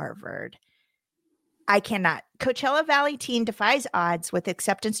Harvard. I cannot. Coachella Valley teen defies odds with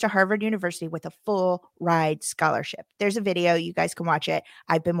acceptance to Harvard University with a full ride scholarship. There's a video. You guys can watch it.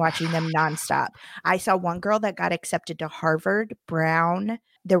 I've been watching them nonstop. I saw one girl that got accepted to Harvard, Brown.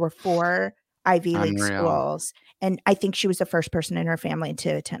 There were 4 Ivy League schools. And I think she was the first person in her family to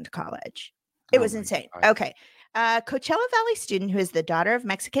attend college. It was insane. God. Okay. Coachella Valley student who is the daughter of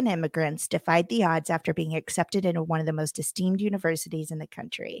Mexican immigrants defied the odds after being accepted into one of the most esteemed universities in the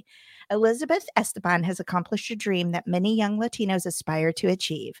country. Elizabeth Esteban has accomplished a dream that many young Latinos aspire to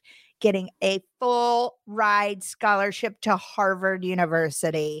achieve, getting a full ride scholarship to Harvard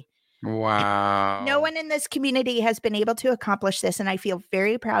University. Wow. No one in this community has been able to accomplish this, and I feel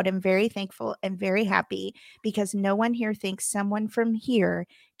very proud and very thankful and very happy because no one here thinks someone from here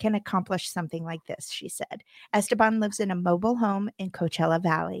can accomplish something like this, she said. Esteban lives in a mobile home in Coachella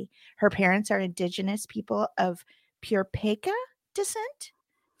Valley. Her parents are indigenous people of Purepeca descent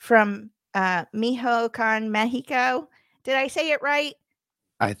from Michoacan, Mexico. Did I say it right?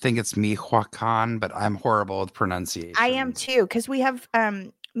 I think it's Michoacan, but I'm horrible with pronunciation. I am too, because we have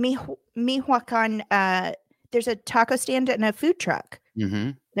Michoacan, there's a taco stand and a food truck.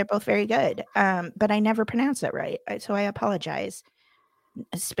 Mm-hmm. They're both very good. But I never pronounce it right. So I apologize,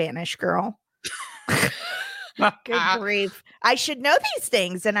 Spanish girl. Good grief. I should know these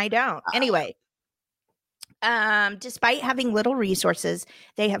things and I don't. Anyway, despite having little resources,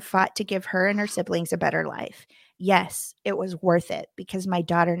 they have fought to give her and her siblings a better life. Yes, it was worth it because my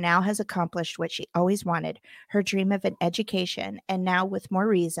daughter now has accomplished what she always wanted, her dream of an education. And now, with more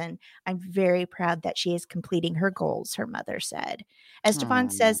reason, I'm very proud that she is completing her goals, her mother said. Esteban Oh,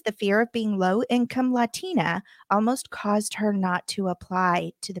 says the fear of being low income Latina almost caused her not to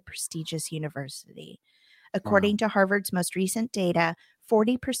apply to the prestigious university. wow. According to Harvard's most recent data,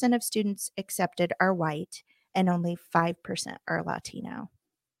 40% of students accepted are white and only 5% are Latino.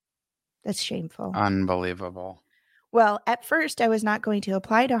 That's shameful. Unbelievable. Well, at first, I was not going to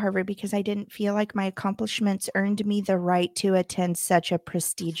apply to Harvard because I didn't feel like my accomplishments earned me the right to attend such a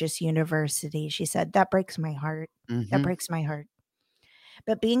prestigious university. She said, that breaks my heart. That Hmm. breaks my heart.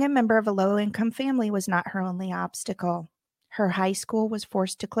 But being a member of a low income family was not her only obstacle. Her high school was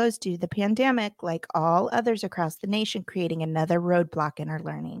forced to close due to the pandemic, like all others across the nation, creating another roadblock in her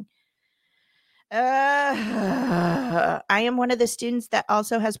learning. I am one of the students that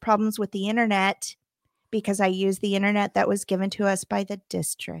also has problems with the internet because I use the internet that was given to us by the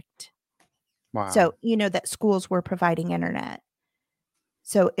district. Wow. So, you know that schools were providing internet.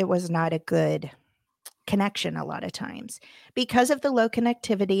 So it was not a good connection a lot of times. Because of the low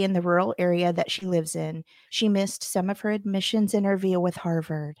connectivity in the rural area that she lives in, she missed some of her admissions interview with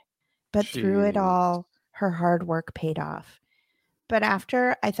Harvard. But through it Jeez. all, her hard work paid off. But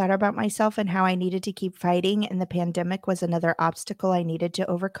after I thought about myself and how I needed to keep fighting, and the pandemic was another obstacle I needed to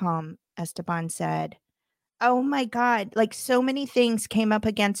overcome, Esteban said. Oh my God. Like so many things came up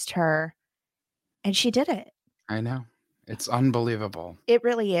against her and she did it. I know. It's unbelievable. It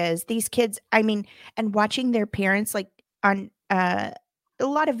really is. These kids, I mean, and watching their parents like on a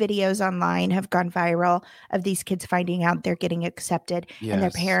lot of videos online have gone viral of these kids finding out they're getting accepted and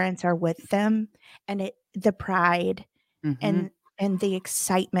their Yes. parents are with them and the pride Hmm. and the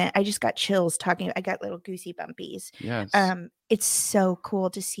excitement. I just got chills talking. I got little goosey bumpies. Yes. It's so cool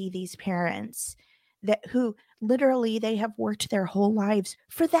to see these parents that who literally they have worked their whole lives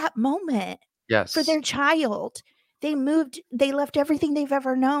for that moment, for Yes. their child. They moved, they left everything they've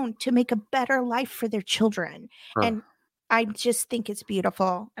ever known to make a better life for their children. Ugh, And I just think it's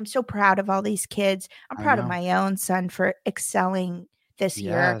beautiful. I'm so proud of all these kids. I'm I proud of know. my own son for excelling this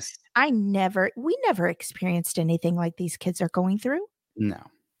year. Yes. We never experienced anything like these kids are going through. No.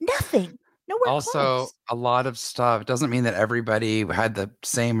 Nothing. Nowhere Also, close. a lot of stuff doesn't mean that everybody had the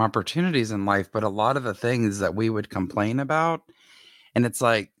same opportunities in life, but a lot of the things that we would complain about, and it's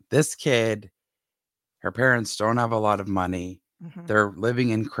like this kid, her parents don't have a lot of money. Mhm, They're living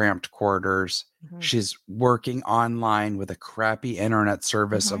in cramped quarters. mhm, She's working online with a crappy internet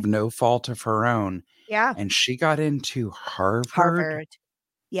service mhm. of no fault of her own. Yeah, And she got into Harvard. Harvard.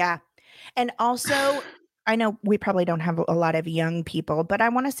 Yeah. And also, I know we probably don't have a lot of young people, but I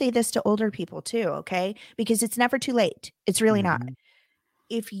wanna say this to older people too, okay? Because it's never too late. It's really not. Mhm.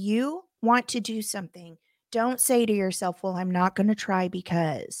 If you want to do something, don't say to yourself, "Well, I'm not gonna try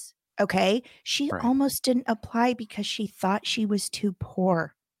because," okay? She Right. almost didn't apply because she thought she was too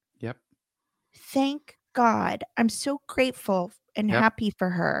poor. Yep. Thank God. I'm so grateful and Yep. happy for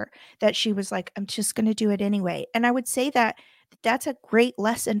her that she was like, "I'm just gonna do it anyway." And I would say that that's a great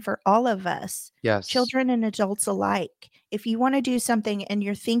lesson for all of us, Yes. children and adults alike. If you wanna do something and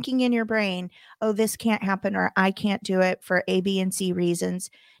you're thinking in your brain, "Oh, this can't happen," or "I can't do it for A, B, and C reasons,"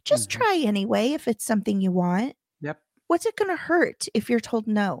 just Mhm. try anyway if it's something you want. Yep. What's it gonna hurt if you're told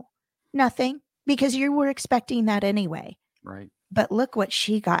no? Nothing, because you were expecting that anyway. Right. But look what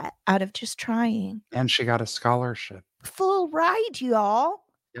she got out of just trying. And she got a scholarship. Full ride, y'all.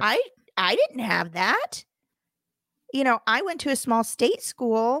 Yep. I I didn't have that. You know, I went to a small state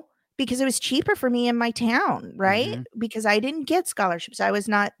school because it was cheaper for me in my town, right? Mhm. Because I didn't get scholarships. I was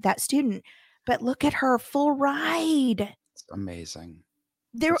not that student. But look at her full ride. It's amazing.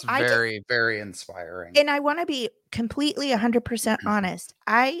 There It's I did very, very inspiring. and I want to be completely 100% honest.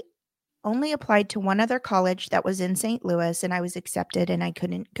 I only applied to one other college that was in St. Louis and I was accepted and I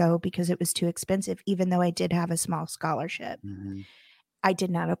couldn't go because it was too expensive even though I did have a small scholarship. Mhm. I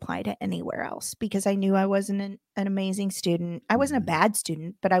did not apply to anywhere else because I knew I wasn't an amazing student. I wasn't a Mhm. bad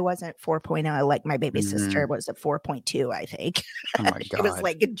student, but I wasn't 4.0 like my baby sister Mhm. was a 4.2, I think. Oh my She was god.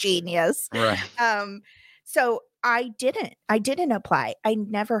 like a genius. Right. Um, so I didn't apply. I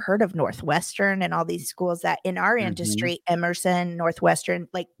never heard of Northwestern and all these schools that in our Mhm. industry, Emerson, Northwestern,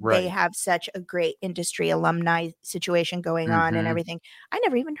 like they Right. have such a great industry alumni situation going on and Mhm. everything. I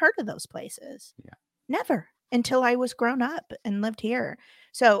never even heard of those places. Yeah. Never until I was grown up and lived here.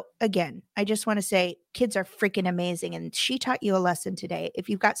 So again, I just want to say kids are freaking amazing and she taught you a lesson today. If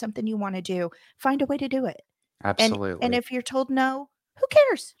you've got something you want to do, find a way to do it. And Absolutely. if you're told no, who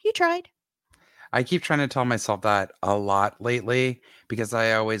cares? You tried. I keep trying to tell myself that a lot lately because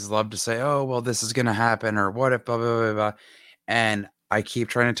I always love to say, oh, well, this is going to happen or what if blah, blah, blah, blah. And I keep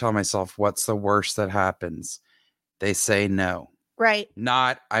trying to tell myself, what's the worst that happens? They say no. Right.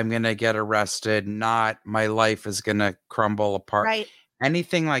 Not I'm going to get arrested. Not my life is going to crumble apart. Right.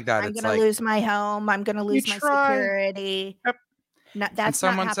 Anything like that. I'm going to lose my home. I'm going to lose my security. Yep. That's and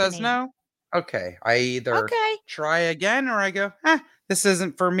someone not says no. Okay. I either try again or I go, this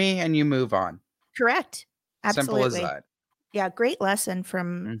isn't for me. And you move on. Correct. Absolutely. Simple as that. Yeah. Great lesson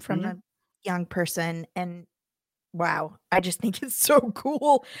from a young person. And wow, I just think it's so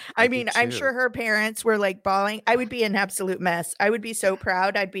cool. I mean, I'm sure her parents were like bawling. I would be an absolute mess. I would be so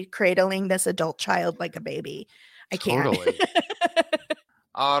proud. I'd be cradling this adult child like a baby. I can't. Totally.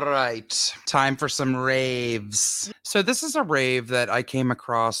 All right. Time for some raves. So this is a rave that I came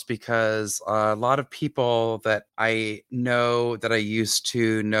across because a lot of people that I know that I used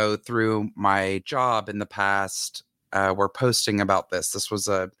to know through my job in the past were posting about this. This was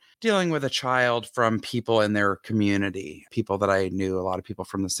dealing with a child from people in their community, people that I knew, a lot of people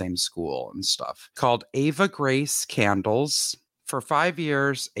from the same school and stuff, called Ava Grace Candles. For 5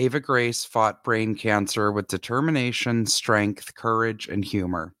 years, Ava Grace fought brain cancer with determination, strength, courage, and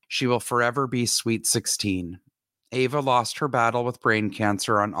humor. She will forever be Sweet 16. Ava lost her battle with brain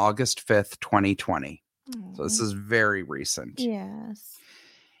cancer on August 5th, 2020. Aww. So this is very recent. Yes.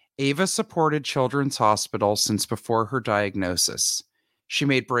 Ava supported Children's Hospital since before her diagnosis. She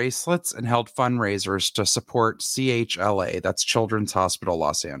made bracelets and held fundraisers to support CHLA, that's Children's Hospital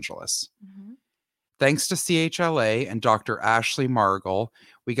Los Angeles. Mm-hmm. Thanks to CHLA and Dr. Ashley Margle,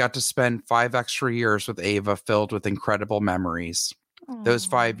 we got to spend 5 extra years with Ava filled with incredible memories. Aww. Those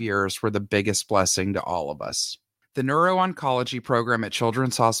 5 years were the biggest blessing to all of us. The neuro-oncology program at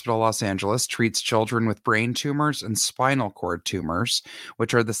Children's Hospital Los Angeles treats children with brain tumors and spinal cord tumors,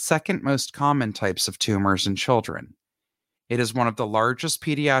 which are the second most common types of tumors in children. It is one of the largest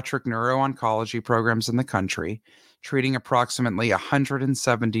pediatric neuro-oncology programs in the country, treating approximately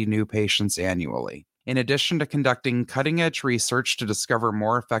 170 new patients annually. In addition to conducting cutting-edge research to discover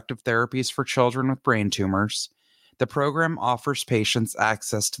more effective therapies for children with brain tumors, the program offers patients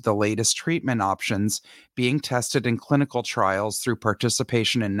access to the latest treatment options being tested in clinical trials through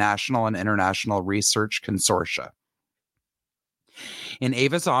participation in national and international research consortia. In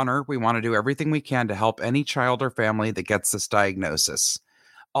Ava's honor, we want to do everything we can to help any child or family that gets this diagnosis.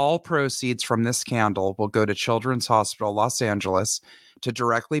 All proceeds from this candle will go to Children's Hospital Los Angeles to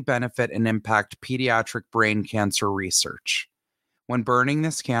directly benefit and impact pediatric brain cancer research. When burning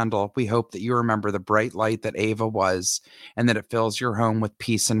this candle, we hope that you remember the bright light that Ava was and that it fills your home with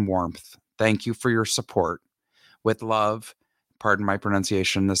peace and warmth. Thank you for your support. With love, pardon my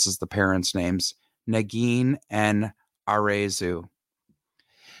pronunciation, this is the parents' names, Nagin and Arezu.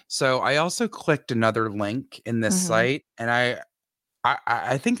 So I also clicked another link in this site, and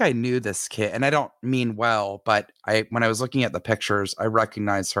I think I knew this kid, and I don't mean well, but when I was looking at the pictures, I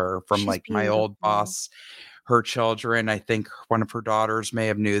recognize her from my old boss, her children. I think one of her daughters may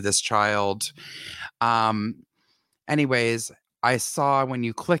have knew this child. Anyways, I saw when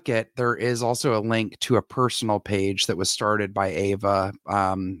you click it, there is also a link to a personal page that was started by Ava,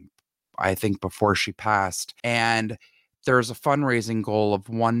 I think before she passed. And there's a fundraising goal of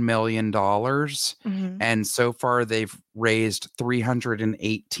 $1 million. And so far they've raised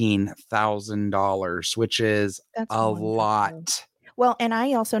 $318,000, which is lot. Well, and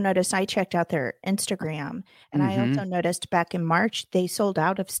I also noticed, I checked out their Instagram, and I also noticed back in March, they sold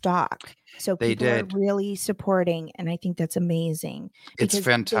out of stock. So people are really supporting, and I think that's amazing. It's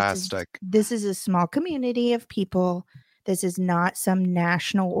fantastic. This is a small community of people. This is not some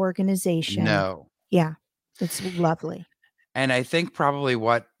national organization. No. Yeah, it's lovely. And I think probably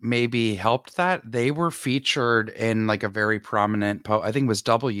what maybe helped that, they were featured in like a very prominent, I think it was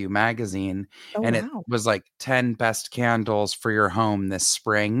W Magazine. It was like 10 best candles for your home this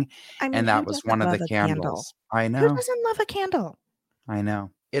spring. I mean, and that was one of the candles. I know. Who doesn't love a candle? I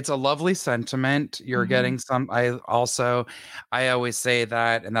know. It's a lovely sentiment. You're getting some. I always say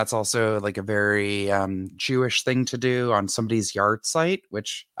that, and that's also like a very Jewish thing to do on somebody's yard site,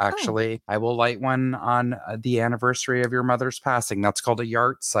 which actually I will light one on the anniversary of your mother's passing. That's called a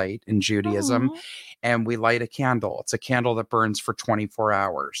yard site in Judaism. And we light a candle. It's a candle that burns for 24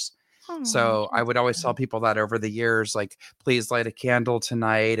 hours. So I would always tell people that over the years, like, please light a candle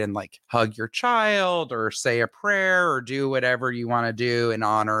tonight and like hug your child or say a prayer or do whatever you want to do in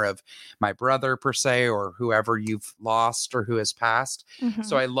honor of my brother per se, or whoever you've lost or who has passed.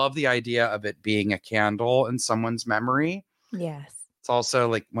 So I love the idea of it being a candle in someone's memory. Yes. It's also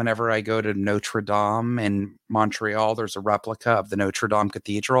like whenever I go to Notre Dame in Montreal, there's a replica of the Notre Dame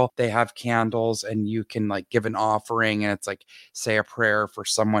Cathedral. They have candles and you can like give an offering and it's like say a prayer for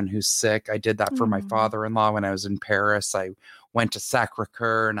someone who's sick. I did that for my father-in-law when I was in Paris. I went to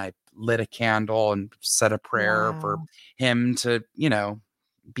Sacré-Cœur and I lit a candle and said a prayer for him to,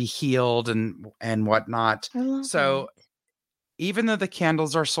 be healed and whatnot. So even though the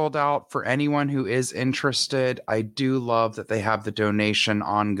candles are sold out, for anyone who is interested, I do love that they have the donation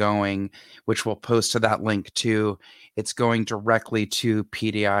ongoing, which we'll post to that link too. It's going directly to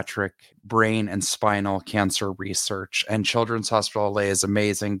pediatric brain and spinal cancer research. And Children's Hospital LA is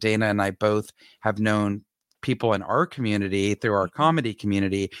amazing. Dana and I both have known people in our community, through our comedy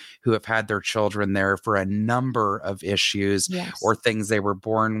community, who have had their children there for a number of issues or things they were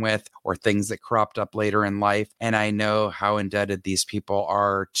born with or things that cropped up later in life. And I know how indebted these people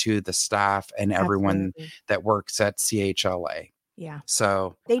are to the staff and everyone that works at CHLA. Yeah.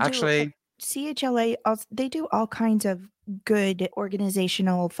 So they actually, CHLA, they do all kinds of good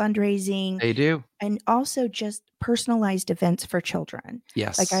organizational fundraising. They do. And also just personalized events for children.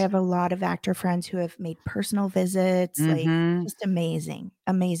 Yes. Like I have a lot of actor friends who have made personal visits, like just amazing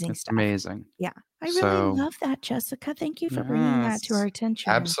stuff. Amazing. Yeah. I really love that, Jessica. Thank you for bringing that to our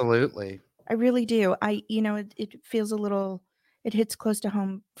attention. Absolutely. I really do. It feels it hits close to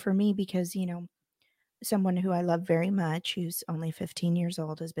home for me because, someone who I love very much, who's only 15 years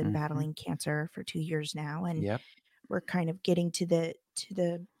old, has been battling cancer for 2 years now. And we're kind of getting to the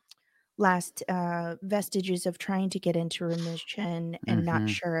last vestiges of trying to get into remission and not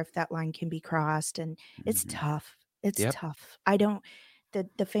sure if that line can be crossed. And it's tough. It's tough.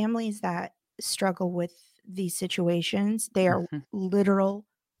 The families that struggle with these situations, they are literal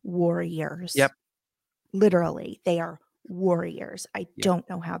warriors. Yep. Literally, they are warriors. I don't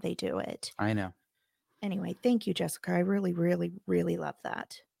know how they do it. I know. Anyway, thank you, Jessica. I really, really, really love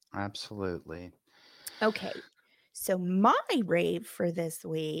that. Absolutely. Okay. So my rave for this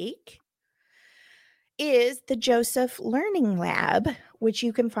week is the Joseph Learning Lab, which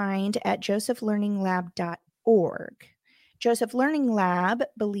you can find at josephlearninglab.org. Joseph Learning Lab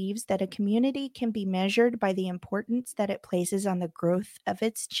believes that a community can be measured by the importance that it places on the growth of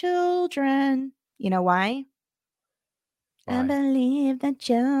its children. You know why? I believe that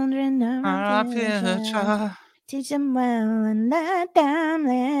children are our future. Teach them well and let them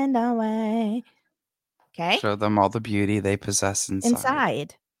lead the way. Okay. Show them all the beauty they possess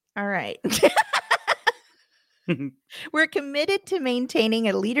inside. All right. We're committed to maintaining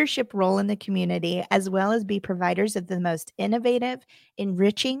a leadership role in the community, as well as be providers of the most innovative,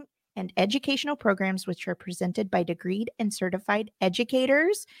 enriching, and educational programs which are presented by degreed and certified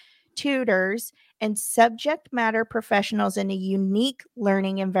educators, tutors, and subject matter professionals in a unique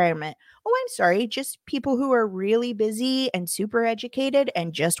learning environment. Oh, I'm sorry, just people who are really busy and super educated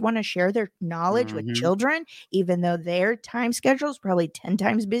and just want to share their knowledge with children, even though their time schedule is probably 10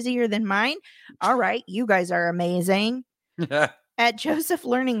 times busier than mine. All right, you guys are amazing. At Joseph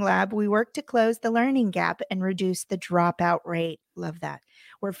Learning Lab, we work to close the learning gap and reduce the dropout rate. Love that.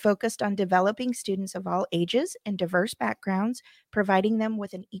 We're focused on developing students of all ages and diverse backgrounds, providing them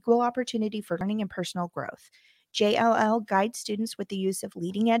with an equal opportunity for learning and personal growth. JLL guides students with the use of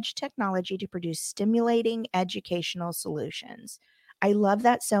leading-edge technology to produce stimulating educational solutions. I love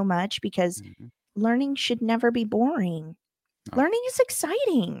that so much because learning should never be boring. Learning is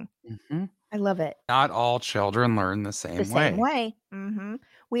exciting. I love it. Not all children learn the same way.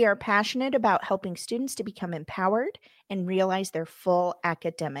 We are passionate about helping students to become empowered and realize their full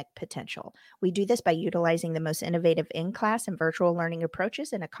academic potential. We do this by utilizing the most innovative in-class and virtual learning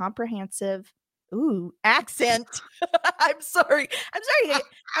approaches in a comprehensive accent. I'm sorry. I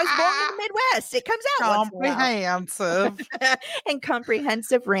was born in the Midwest. It comes out comprehensive. And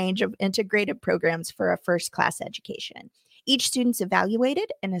comprehensive range of integrated programs for a first-class education. Each student's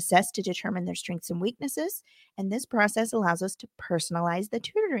evaluated and assessed to determine their strengths and weaknesses, and this process allows us to personalize the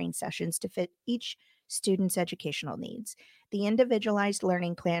tutoring sessions to fit each student's educational needs. The individualized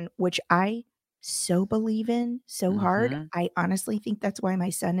learning plan, which I so believe in so hard, I honestly think that's why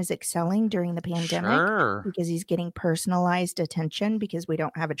my son is excelling during the pandemic, because he's getting personalized attention because we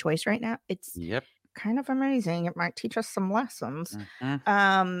don't have a choice right now. It's kind of amazing. It might teach us some lessons.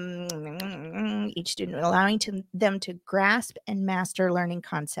 Each student allowing them to grasp and master learning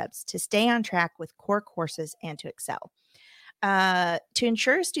concepts, to stay on track with core courses, and to excel. To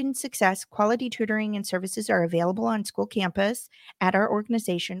ensure student success, quality tutoring and services are available on school campus, at our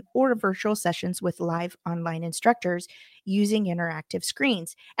organization, or virtual sessions with live online instructors using interactive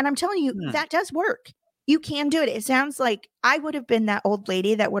screens. And I'm telling you, that does work. You can do it. It sounds like I would have been that old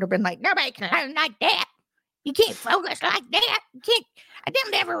lady that would have been like, nobody can learn like that. You can't focus like that. You can't, I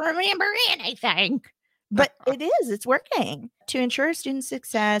don't ever remember anything. But it is, it's working. To ensure student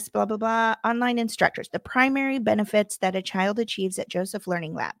success, blah, blah, blah, online instructors. The primary benefits that a child achieves at Joseph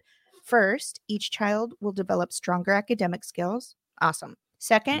Learning Lab. First, each child will develop stronger academic skills. Awesome.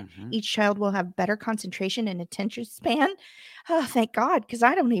 Second, each child will have better concentration and attention span. Oh, thank God, because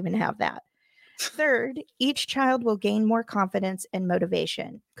I don't even have that. Third, each child will gain more confidence and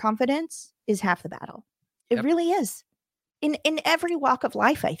motivation. Confidence is half the battle. It really is. In every walk of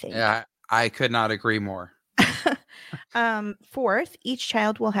life, I think. Yeah, I could not agree more. Fourth, each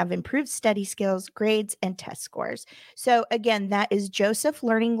child will have improved study skills, grades, and test scores. So again, that is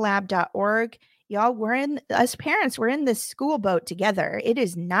josephlearninglab.org. Y'all, us parents, we're in this school boat together. It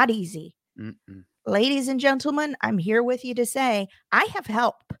is not easy. Ladies and gentlemen, I'm here with you to say I have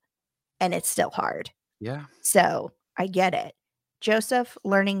help, and it's still hard. Yeah. So I get it.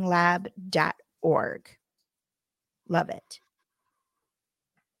 josephlearninglab.org. Love it.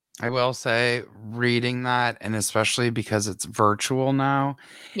 I will say, reading that, and especially because it's virtual now,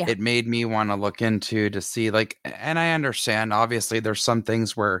 it made me want to look into to see, like, and I understand, obviously, there's some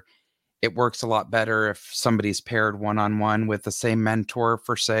things where it works a lot better if somebody's paired one-on-one with the same mentor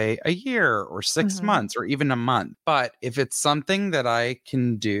for, say, a year or 6 months or even a month. But if it's something that I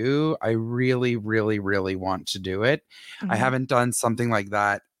can do, I really, really, really want to do it. I haven't done something like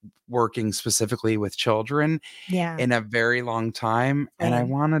that working specifically with children in a very long time, and I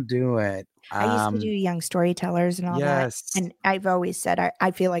want to do it. I used to do young storytellers and all that. And I've always said I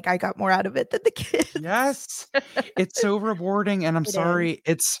feel like I got more out of it than the kids. Yes. It's so rewarding, and I'm sorry,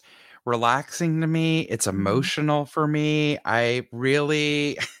 it's relaxing to me. It's emotional for me. I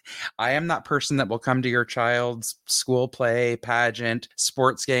am that person that will come to your child's school play, pageant,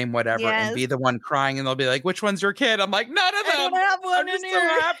 sports game, whatever, and be the one crying, and they'll be like, which one's your kid? I'm like, none of them. I don't have one. I'm just so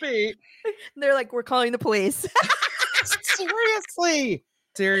happy. They're like, we're calling the police.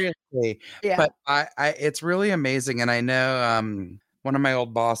 Seriously. Yeah. But I it's really amazing. And I know one of my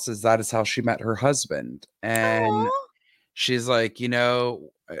old bosses, that is how she met her husband. And she's like,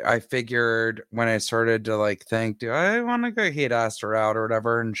 I figured when I started to like think, do I want to go? He had asked her out or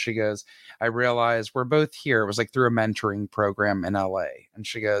whatever. And she goes, I realized we're both here. It was like through a mentoring program in LA. And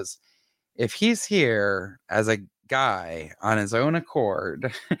she goes, if he's here as a guy on his own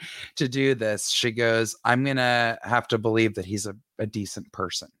accord to do this, she goes, I'm going to have to believe that he's a decent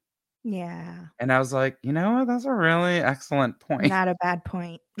person. Yeah. And I was like, that's a really excellent point. Not a bad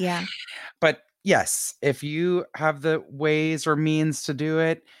point. Yeah. But yes, if you have the ways or means to do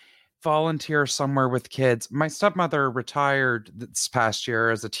it, volunteer somewhere with kids. My stepmother retired this past year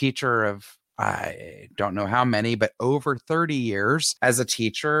as a teacher of, I don't know how many, but over 30 years as a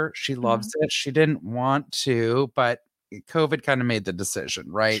teacher. She loves it. She didn't want to, but COVID kind of made the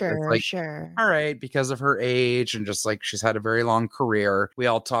decision, right? Sure. All right, because of her age and just like she's had a very long career. We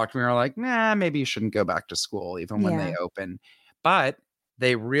all talked and we were like, nah, maybe you shouldn't go back to school even when they open. But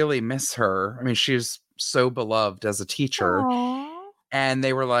they really miss her. I mean, she's so beloved as a teacher. Aww. And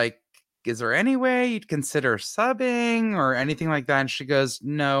they were like, is there any way you'd consider subbing or anything like that? And she goes,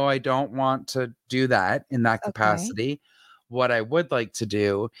 no, I don't want to do that in that capacity. What I would like to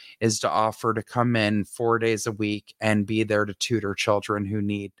do is to offer to come in 4 days a week and be there to tutor children who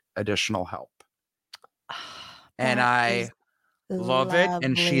need additional help. And I love it.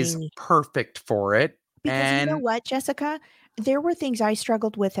 And she's perfect for it. Because you know what, Jessica? There were things I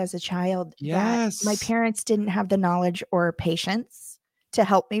struggled with as a child that my parents didn't have the knowledge or patience to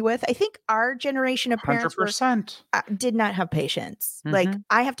help me with. I think our generation of parents did not have patience. Like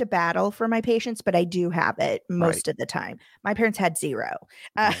I have to battle for my patience, but I do have it most of the time. My parents had zero.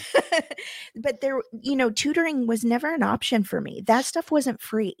 But there, tutoring was never an option for me. That stuff wasn't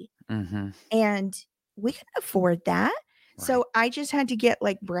free. And we couldn't afford that. So I just had to get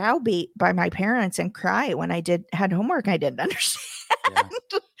like browbeat by my parents and cry when I had homework I didn't understand.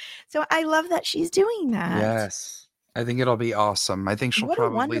 So I love that she's doing that. Yes. I think it'll be awesome. I think she'll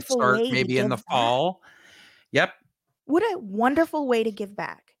probably start maybe in the fall. Yep. What a wonderful way to give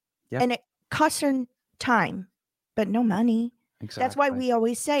back. Yep. And it costs her time, but no money. Exactly. That's why we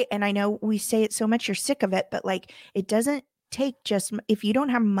always say, and I know we say it so much, you're sick of it, but like it doesn't take if you don't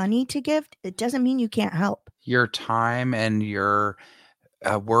have money to give, it doesn't mean you can't help. Your time and your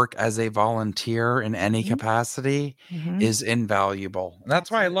work as a volunteer in any capacity is invaluable. And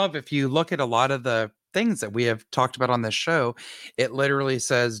that's why I love, if you look at a lot of the things that we have talked about on this show, it literally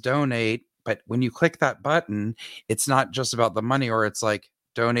says donate. But when you click that button, it's not just about the money, or it's like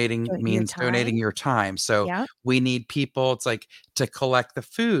Donating means donating your time. So we need people, it's like, to collect the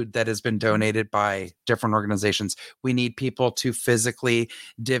food that has been donated by different organizations. We need people to physically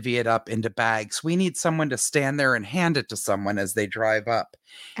divvy it up into bags. We need someone to stand there and hand it to someone as they drive up.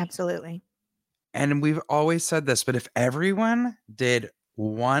 Absolutely. And we've always said this, but if everyone did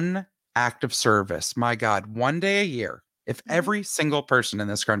one act of service, my God, one day a year, if every single person in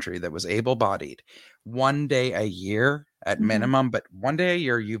this country that was able-bodied, one day a year at minimum, but one day a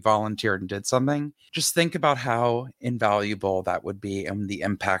year you volunteered and did something, just think about how invaluable that would be and the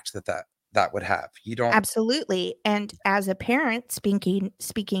impact that would have. You don't. Absolutely. And as a parent,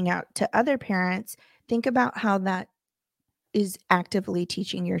 speaking out to other parents, think about how that is actively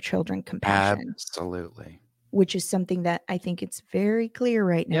teaching your children compassion. Absolutely. Which is something that I think it's very clear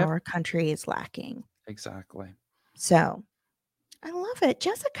right now our country is lacking. Exactly. So I love it.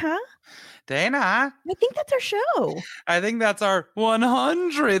 Jessica. Dana. I think that's our show. I think that's our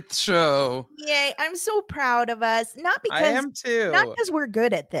 100th show. Yay. I'm so proud of us. Not because I am too. Not because we're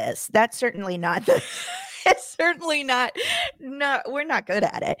good at this. That's certainly not it's certainly not we're not good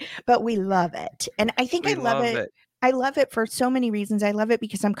at it, but we love it. And I think I love it. I love it for so many reasons. I love it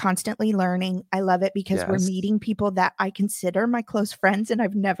because I'm constantly learning. I love it because we're meeting people that I consider my close friends and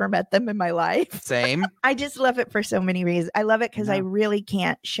I've never met them in my life. Same. I just love it for so many reasons. I love it because I really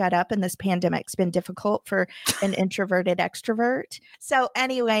can't shut up, and this pandemic's been difficult for an introverted extrovert. So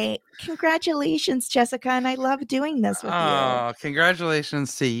anyway, congratulations, Jessica. And I love doing this with you. Oh,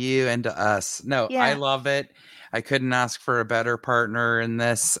 congratulations to you and to us. No, I love it. I couldn't ask for a better partner in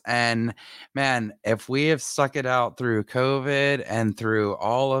this. And man, if we have stuck it out through COVID and through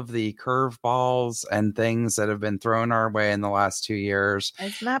all of the curveballs and things that have been thrown our way in the last 2 years,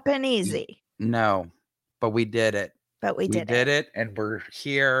 it's not been easy. No, but we did it. We did it, and we're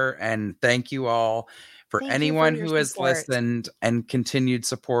here. And thank you all for anyone who has listened and continued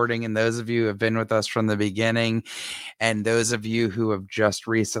supporting. And those of you who have been with us from the beginning, and those of you who have just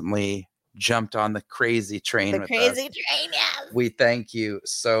recently jumped on the crazy train with us. We thank you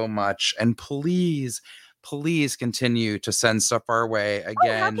so much. And please continue to send stuff our way.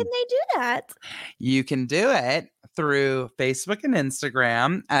 Again, how can they do that? You can do it through Facebook and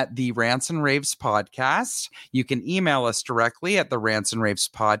Instagram at the Rants and Raves Podcast. You can email us directly at the Rants and Raves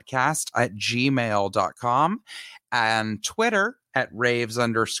Podcast at gmail.com, and Twitter at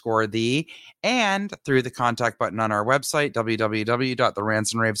raves_the, and through the contact button on our website,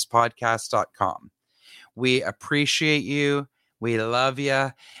 www.therantsandраvespodcast.com. We appreciate you. We love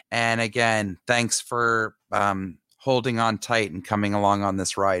you. And again, thanks for holding on tight and coming along on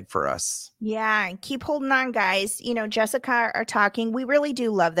this ride for us. Yeah, and keep holding on, guys. You know, Jessica are talking. We really do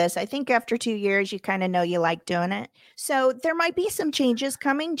love this. I think after 2 years, you kind of know you like doing it. So there might be some changes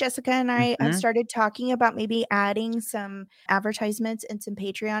coming. Jessica and I have started talking about maybe adding some advertisements and some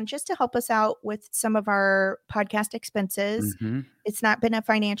Patreon just to help us out with some of our podcast expenses. It's not been a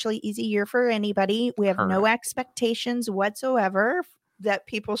financially easy year for anybody. We have no expectations whatsoever that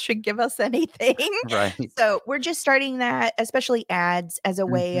people should give us anything. Right. So we're just starting that, especially ads, as a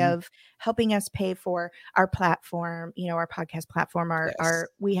way of helping us pay for our platform, you know, our podcast platform.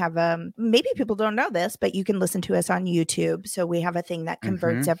 We have, maybe people don't know this, but you can listen to us on YouTube. So we have a thing that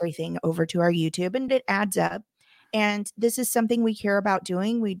converts everything over to our YouTube, and it adds up. And this is something we care about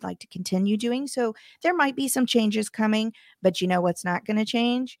doing. We'd like to continue doing. So there might be some changes coming, but you know what's not going to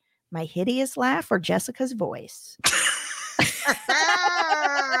change? My hideous laugh or Jessica's voice.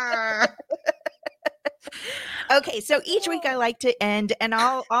 Okay, so each week I like to end, and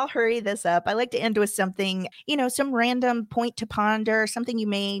I'll hurry this up. I like to end with something, you know, some random point to ponder, something you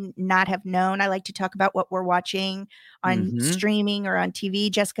may not have known. I like to talk about what we're watching on streaming or on TV.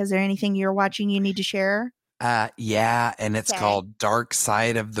 Jessica, is there anything you're watching you need to share? Yeah, and it's called Dark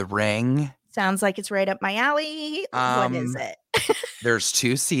Side of the Ring. Sounds like it's right up my alley. What is it? There's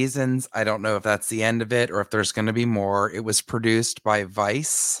 2 seasons. I don't know if that's the end of it or if there's going to be more. It was produced by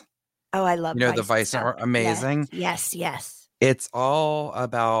Vice. Oh, I love Vice. The Vice are amazing. Yes. It's all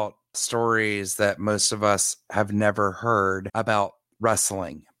about stories that most of us have never heard about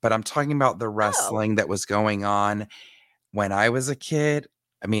wrestling. But I'm talking about the wrestling that was going on when I was a kid.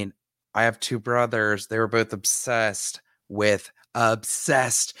 I mean, I have 2 brothers. They were both obsessed with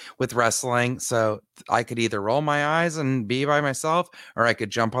wrestling. So I could either roll my eyes and be by myself, or I could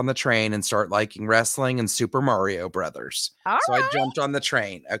jump on the train and start liking wrestling and Super Mario Brothers. I jumped on the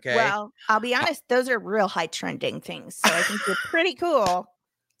train. Okay. Well, I'll be honest, those are real high trending things. So I think you're pretty cool.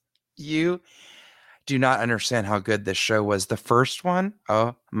 You do not understand how good this show was. The first one,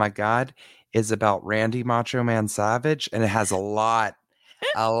 oh my God, is about Randy Macho Man Savage, and it has a lot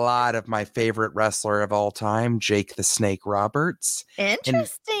a lot of my favorite wrestler of all time, Jake the Snake Roberts.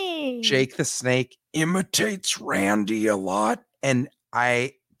 Interesting. And Jake the Snake imitates Randy a lot. And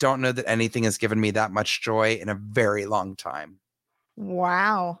I don't know that anything has given me that much joy in a very long time.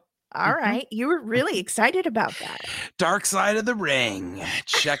 Wow. All right. You were really excited about that. Dark Side of the Ring.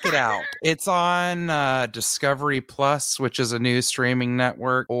 Check it out. It's on Discovery Plus, which is a new streaming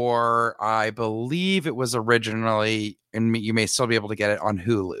network, or I believe it was originally, and you may still be able to get it on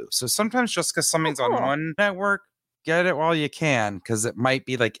Hulu. So sometimes just because something's on one network, get it while you can, because it might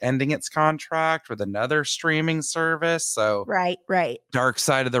be like ending its contract with another streaming service. So right. Dark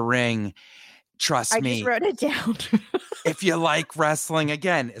Side of the Ring. Trust me. I just wrote it down. If you like wrestling,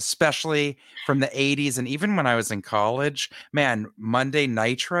 again, especially from the 80s and even when I was in college, man, Monday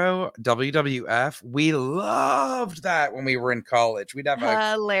Nitro, WWF, we loved that when we were in college. We'd have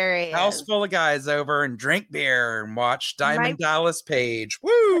a house full of guys over and drink beer and watch Diamond Dallas Page.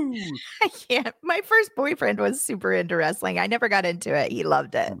 Woo! I can't. My first boyfriend was super into wrestling. I never got into it. He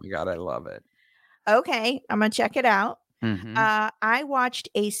loved it. Oh my God, I love it. Okay, I'm going to check it out. Mm-hmm. I watched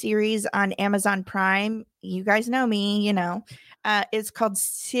a series on Amazon Prime. You guys know me, it's called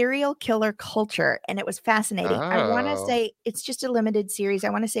Serial Killer Culture, and it was fascinating. I want to say it's just a limited series.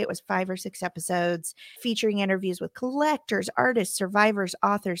 I want to say it was 5 or 6 episodes featuring interviews with collectors, artists, survivors,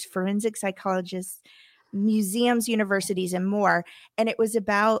 authors, forensic psychologists, museums, universities, and more. And it was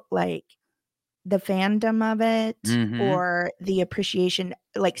about like the fandom of it or the appreciation,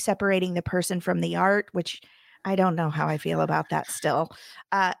 like separating the person from the art, which I don't know how I feel about that still,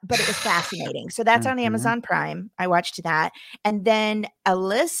 but it was fascinating. So that's on Amazon Prime. I watched that. And then a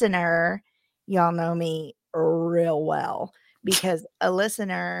listener, y'all know me real well, because a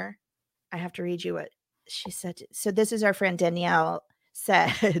listener, I have to read you what she said. So this is our friend Danielle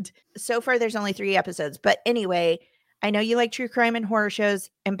said, so far there's only 3 episodes. But anyway, I know you like true crime and horror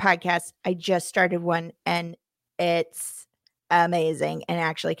shows and podcasts. I just started one and it's amazing and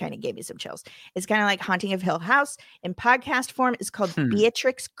actually kind of gave me some chills. It's kind of like Haunting of Hill House in podcast form. It's called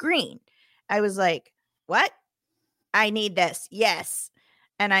Beatrix Green. I was like, what? I need this. Yes.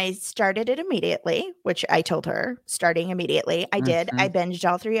 And I started it immediately, which I told her starting immediately. I did. I binged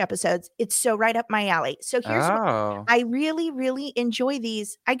all 3 episodes. It's so right up my alley. So here's what I really, really enjoy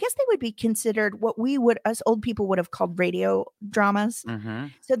these. I guess they would be considered what we would, us old people would have called radio dramas.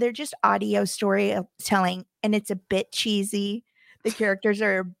 So they're just audio storytelling, and it's a bit cheesy. The characters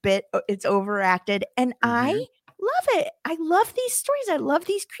are a bit, it's overacted. And I love it. I love these stories. I love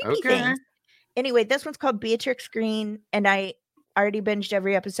these creepy things. Anyway, this one's called Beatrix Green, and I already binged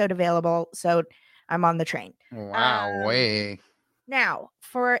every episode available, so I'm on the train. Wow, now,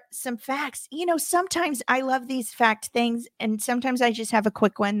 for some facts, sometimes I love these fact things, and sometimes I just have a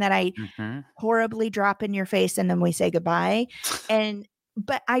quick one that I horribly drop in your face, and then we say goodbye.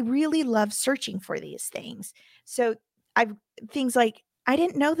 But I really love searching for these things. So things like, I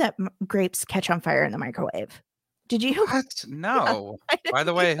didn't know that grapes catch on fire in the microwave. Did you? What? No. By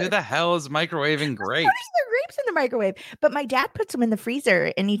the way, who the hell is microwaving grapes? Grapes in the microwave, but my dad puts them in the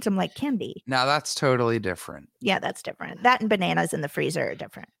freezer and eats them like candy. Now that's totally different. Yeah, that's different. That and bananas in the freezer are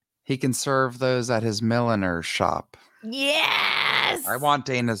different. He can serve those at his milliner's shop. Yes. I want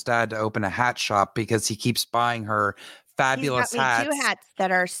Dana's dad to open a hat shop because he keeps buying her fabulous hats. 2 hats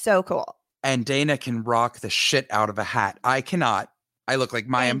that are so cool. And Dana can rock the shit out of a hat. I cannot. I look like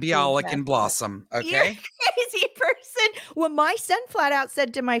Mayim Bialik in Blossom. Okay. You're a crazy person. Well, my son flat out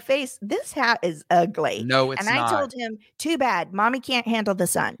said to my face, "This hat is ugly." No, it's not. And I told him, "Too bad. Mommy can't handle the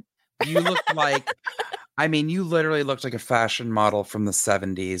sun." You look like, you literally looked like a fashion model from the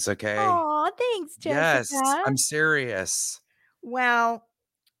 70s. Okay. Oh, thanks, Jessica. Yes, I'm serious. Well,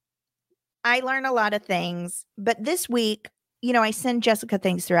 I learn a lot of things, but this week, I send Jessica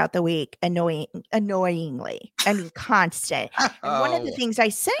things throughout the week, annoyingly. I mean, constant. And one of the things I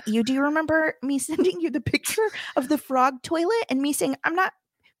sent you, do you remember me sending you the picture of the frog toilet and me saying, I'm not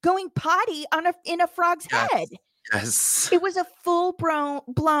going potty in a frog's head? Yes. It was a full blown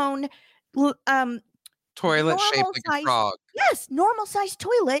toilet shaped like a frog. Yes, normal sized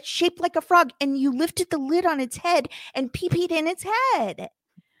toilet shaped like a frog. And you lifted the lid on its head and pee-peed in its head.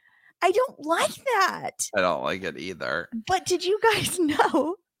 I don't like that. I don't like it either. But did you guys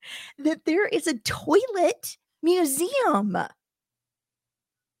know that there is a toilet museum?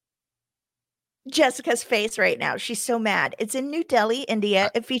 Jessica's face right now. She's so mad. It's in New Delhi,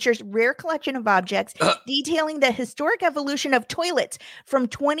 India. It features rare collection of objects detailing the historic evolution of toilets from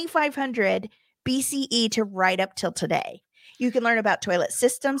 2500 BCE to right up till today. You can learn about toilet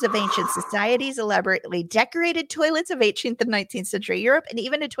systems of ancient societies, elaborately decorated toilets of 18th and 19th century Europe, and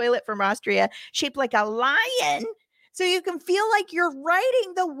even a toilet from Austria shaped like a lion So you can feel like you're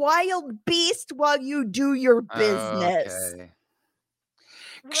riding the wild beast while you do your business. Okay.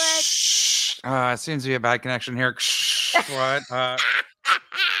 What? It seems to be a bad connection here. What?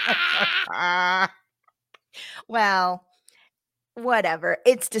 Well, whatever.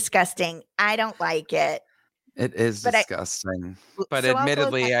 It's disgusting. I don't like it. It is disgusting. But so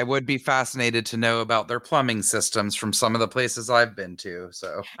admittedly, I would be fascinated to know about their plumbing systems from some of the places I've been to.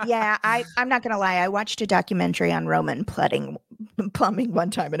 So yeah, I'm not gonna lie. I watched a documentary on Roman plumbing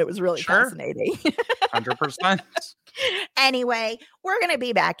one time, and it was really fascinating. 100%. Anyway, we're gonna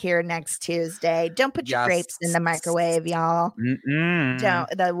be back here next Tuesday. Don't put your grapes in the microwave, y'all. Don't.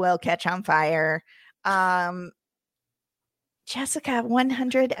 They will catch on fire. Jessica,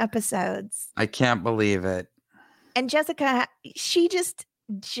 100 episodes. I can't believe it. And Jessica, she just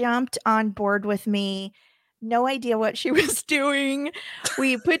jumped on board with me. No idea what she was doing.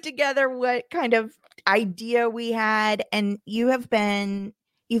 We put together what kind of idea we had, and you've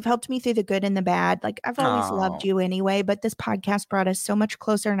helped me through the good and the bad. Like, I've always loved you anyway, but this podcast brought us so much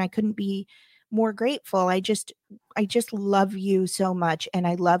closer, and I couldn't be more grateful. I just love you so much, and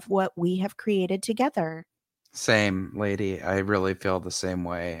I love what we have created together. Same, lady. I really feel the same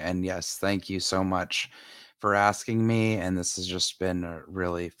way. And yes, thank you so much for asking me. And this has just been a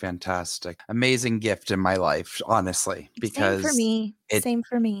really fantastic, amazing gift in my life, honestly, because Same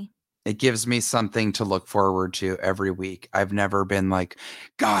for me. It gives me something to look forward to every week. I've never been like,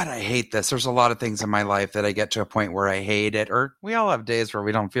 God, I hate this. There's a lot of things in my life that I get to a point where I hate it, or we all have days where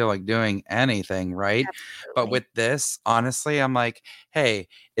we don't feel like doing anything, right? Absolutely. But with this, honestly, I'm like, hey,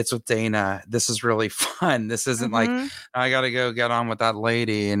 it's with Dana. This is really fun. This isn't like, I got to go get on with that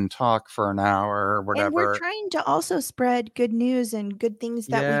lady and talk for an hour or whatever. And we're trying to also spread good news and good things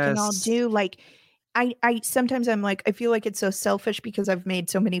that we can all do. Like, I sometimes I'm like, I feel like it's so selfish because I've made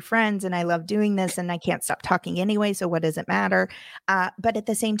so many friends and I love doing this and I can't stop talking anyway. So what does it matter? But at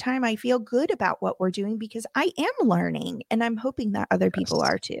the same time, I feel good about what we're doing because I am learning and I'm hoping that other people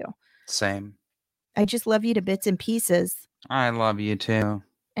are too. Same. I just love you to bits and pieces. I love you too.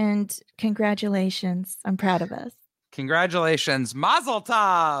 And congratulations. I'm proud of us. Congratulations. Mazel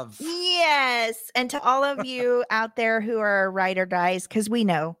tov. Yes. And to all of you out there who are ride or dies, because we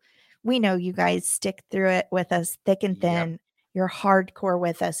know you guys stick through it with us thick and thin. Yep. You're hardcore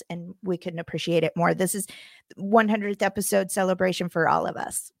with us and we couldn't appreciate it more. This is 100th episode celebration for all of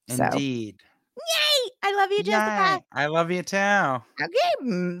us. Indeed. So. Yay! I love you, Jessica. I love you too.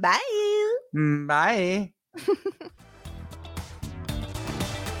 Okay. Bye. Bye.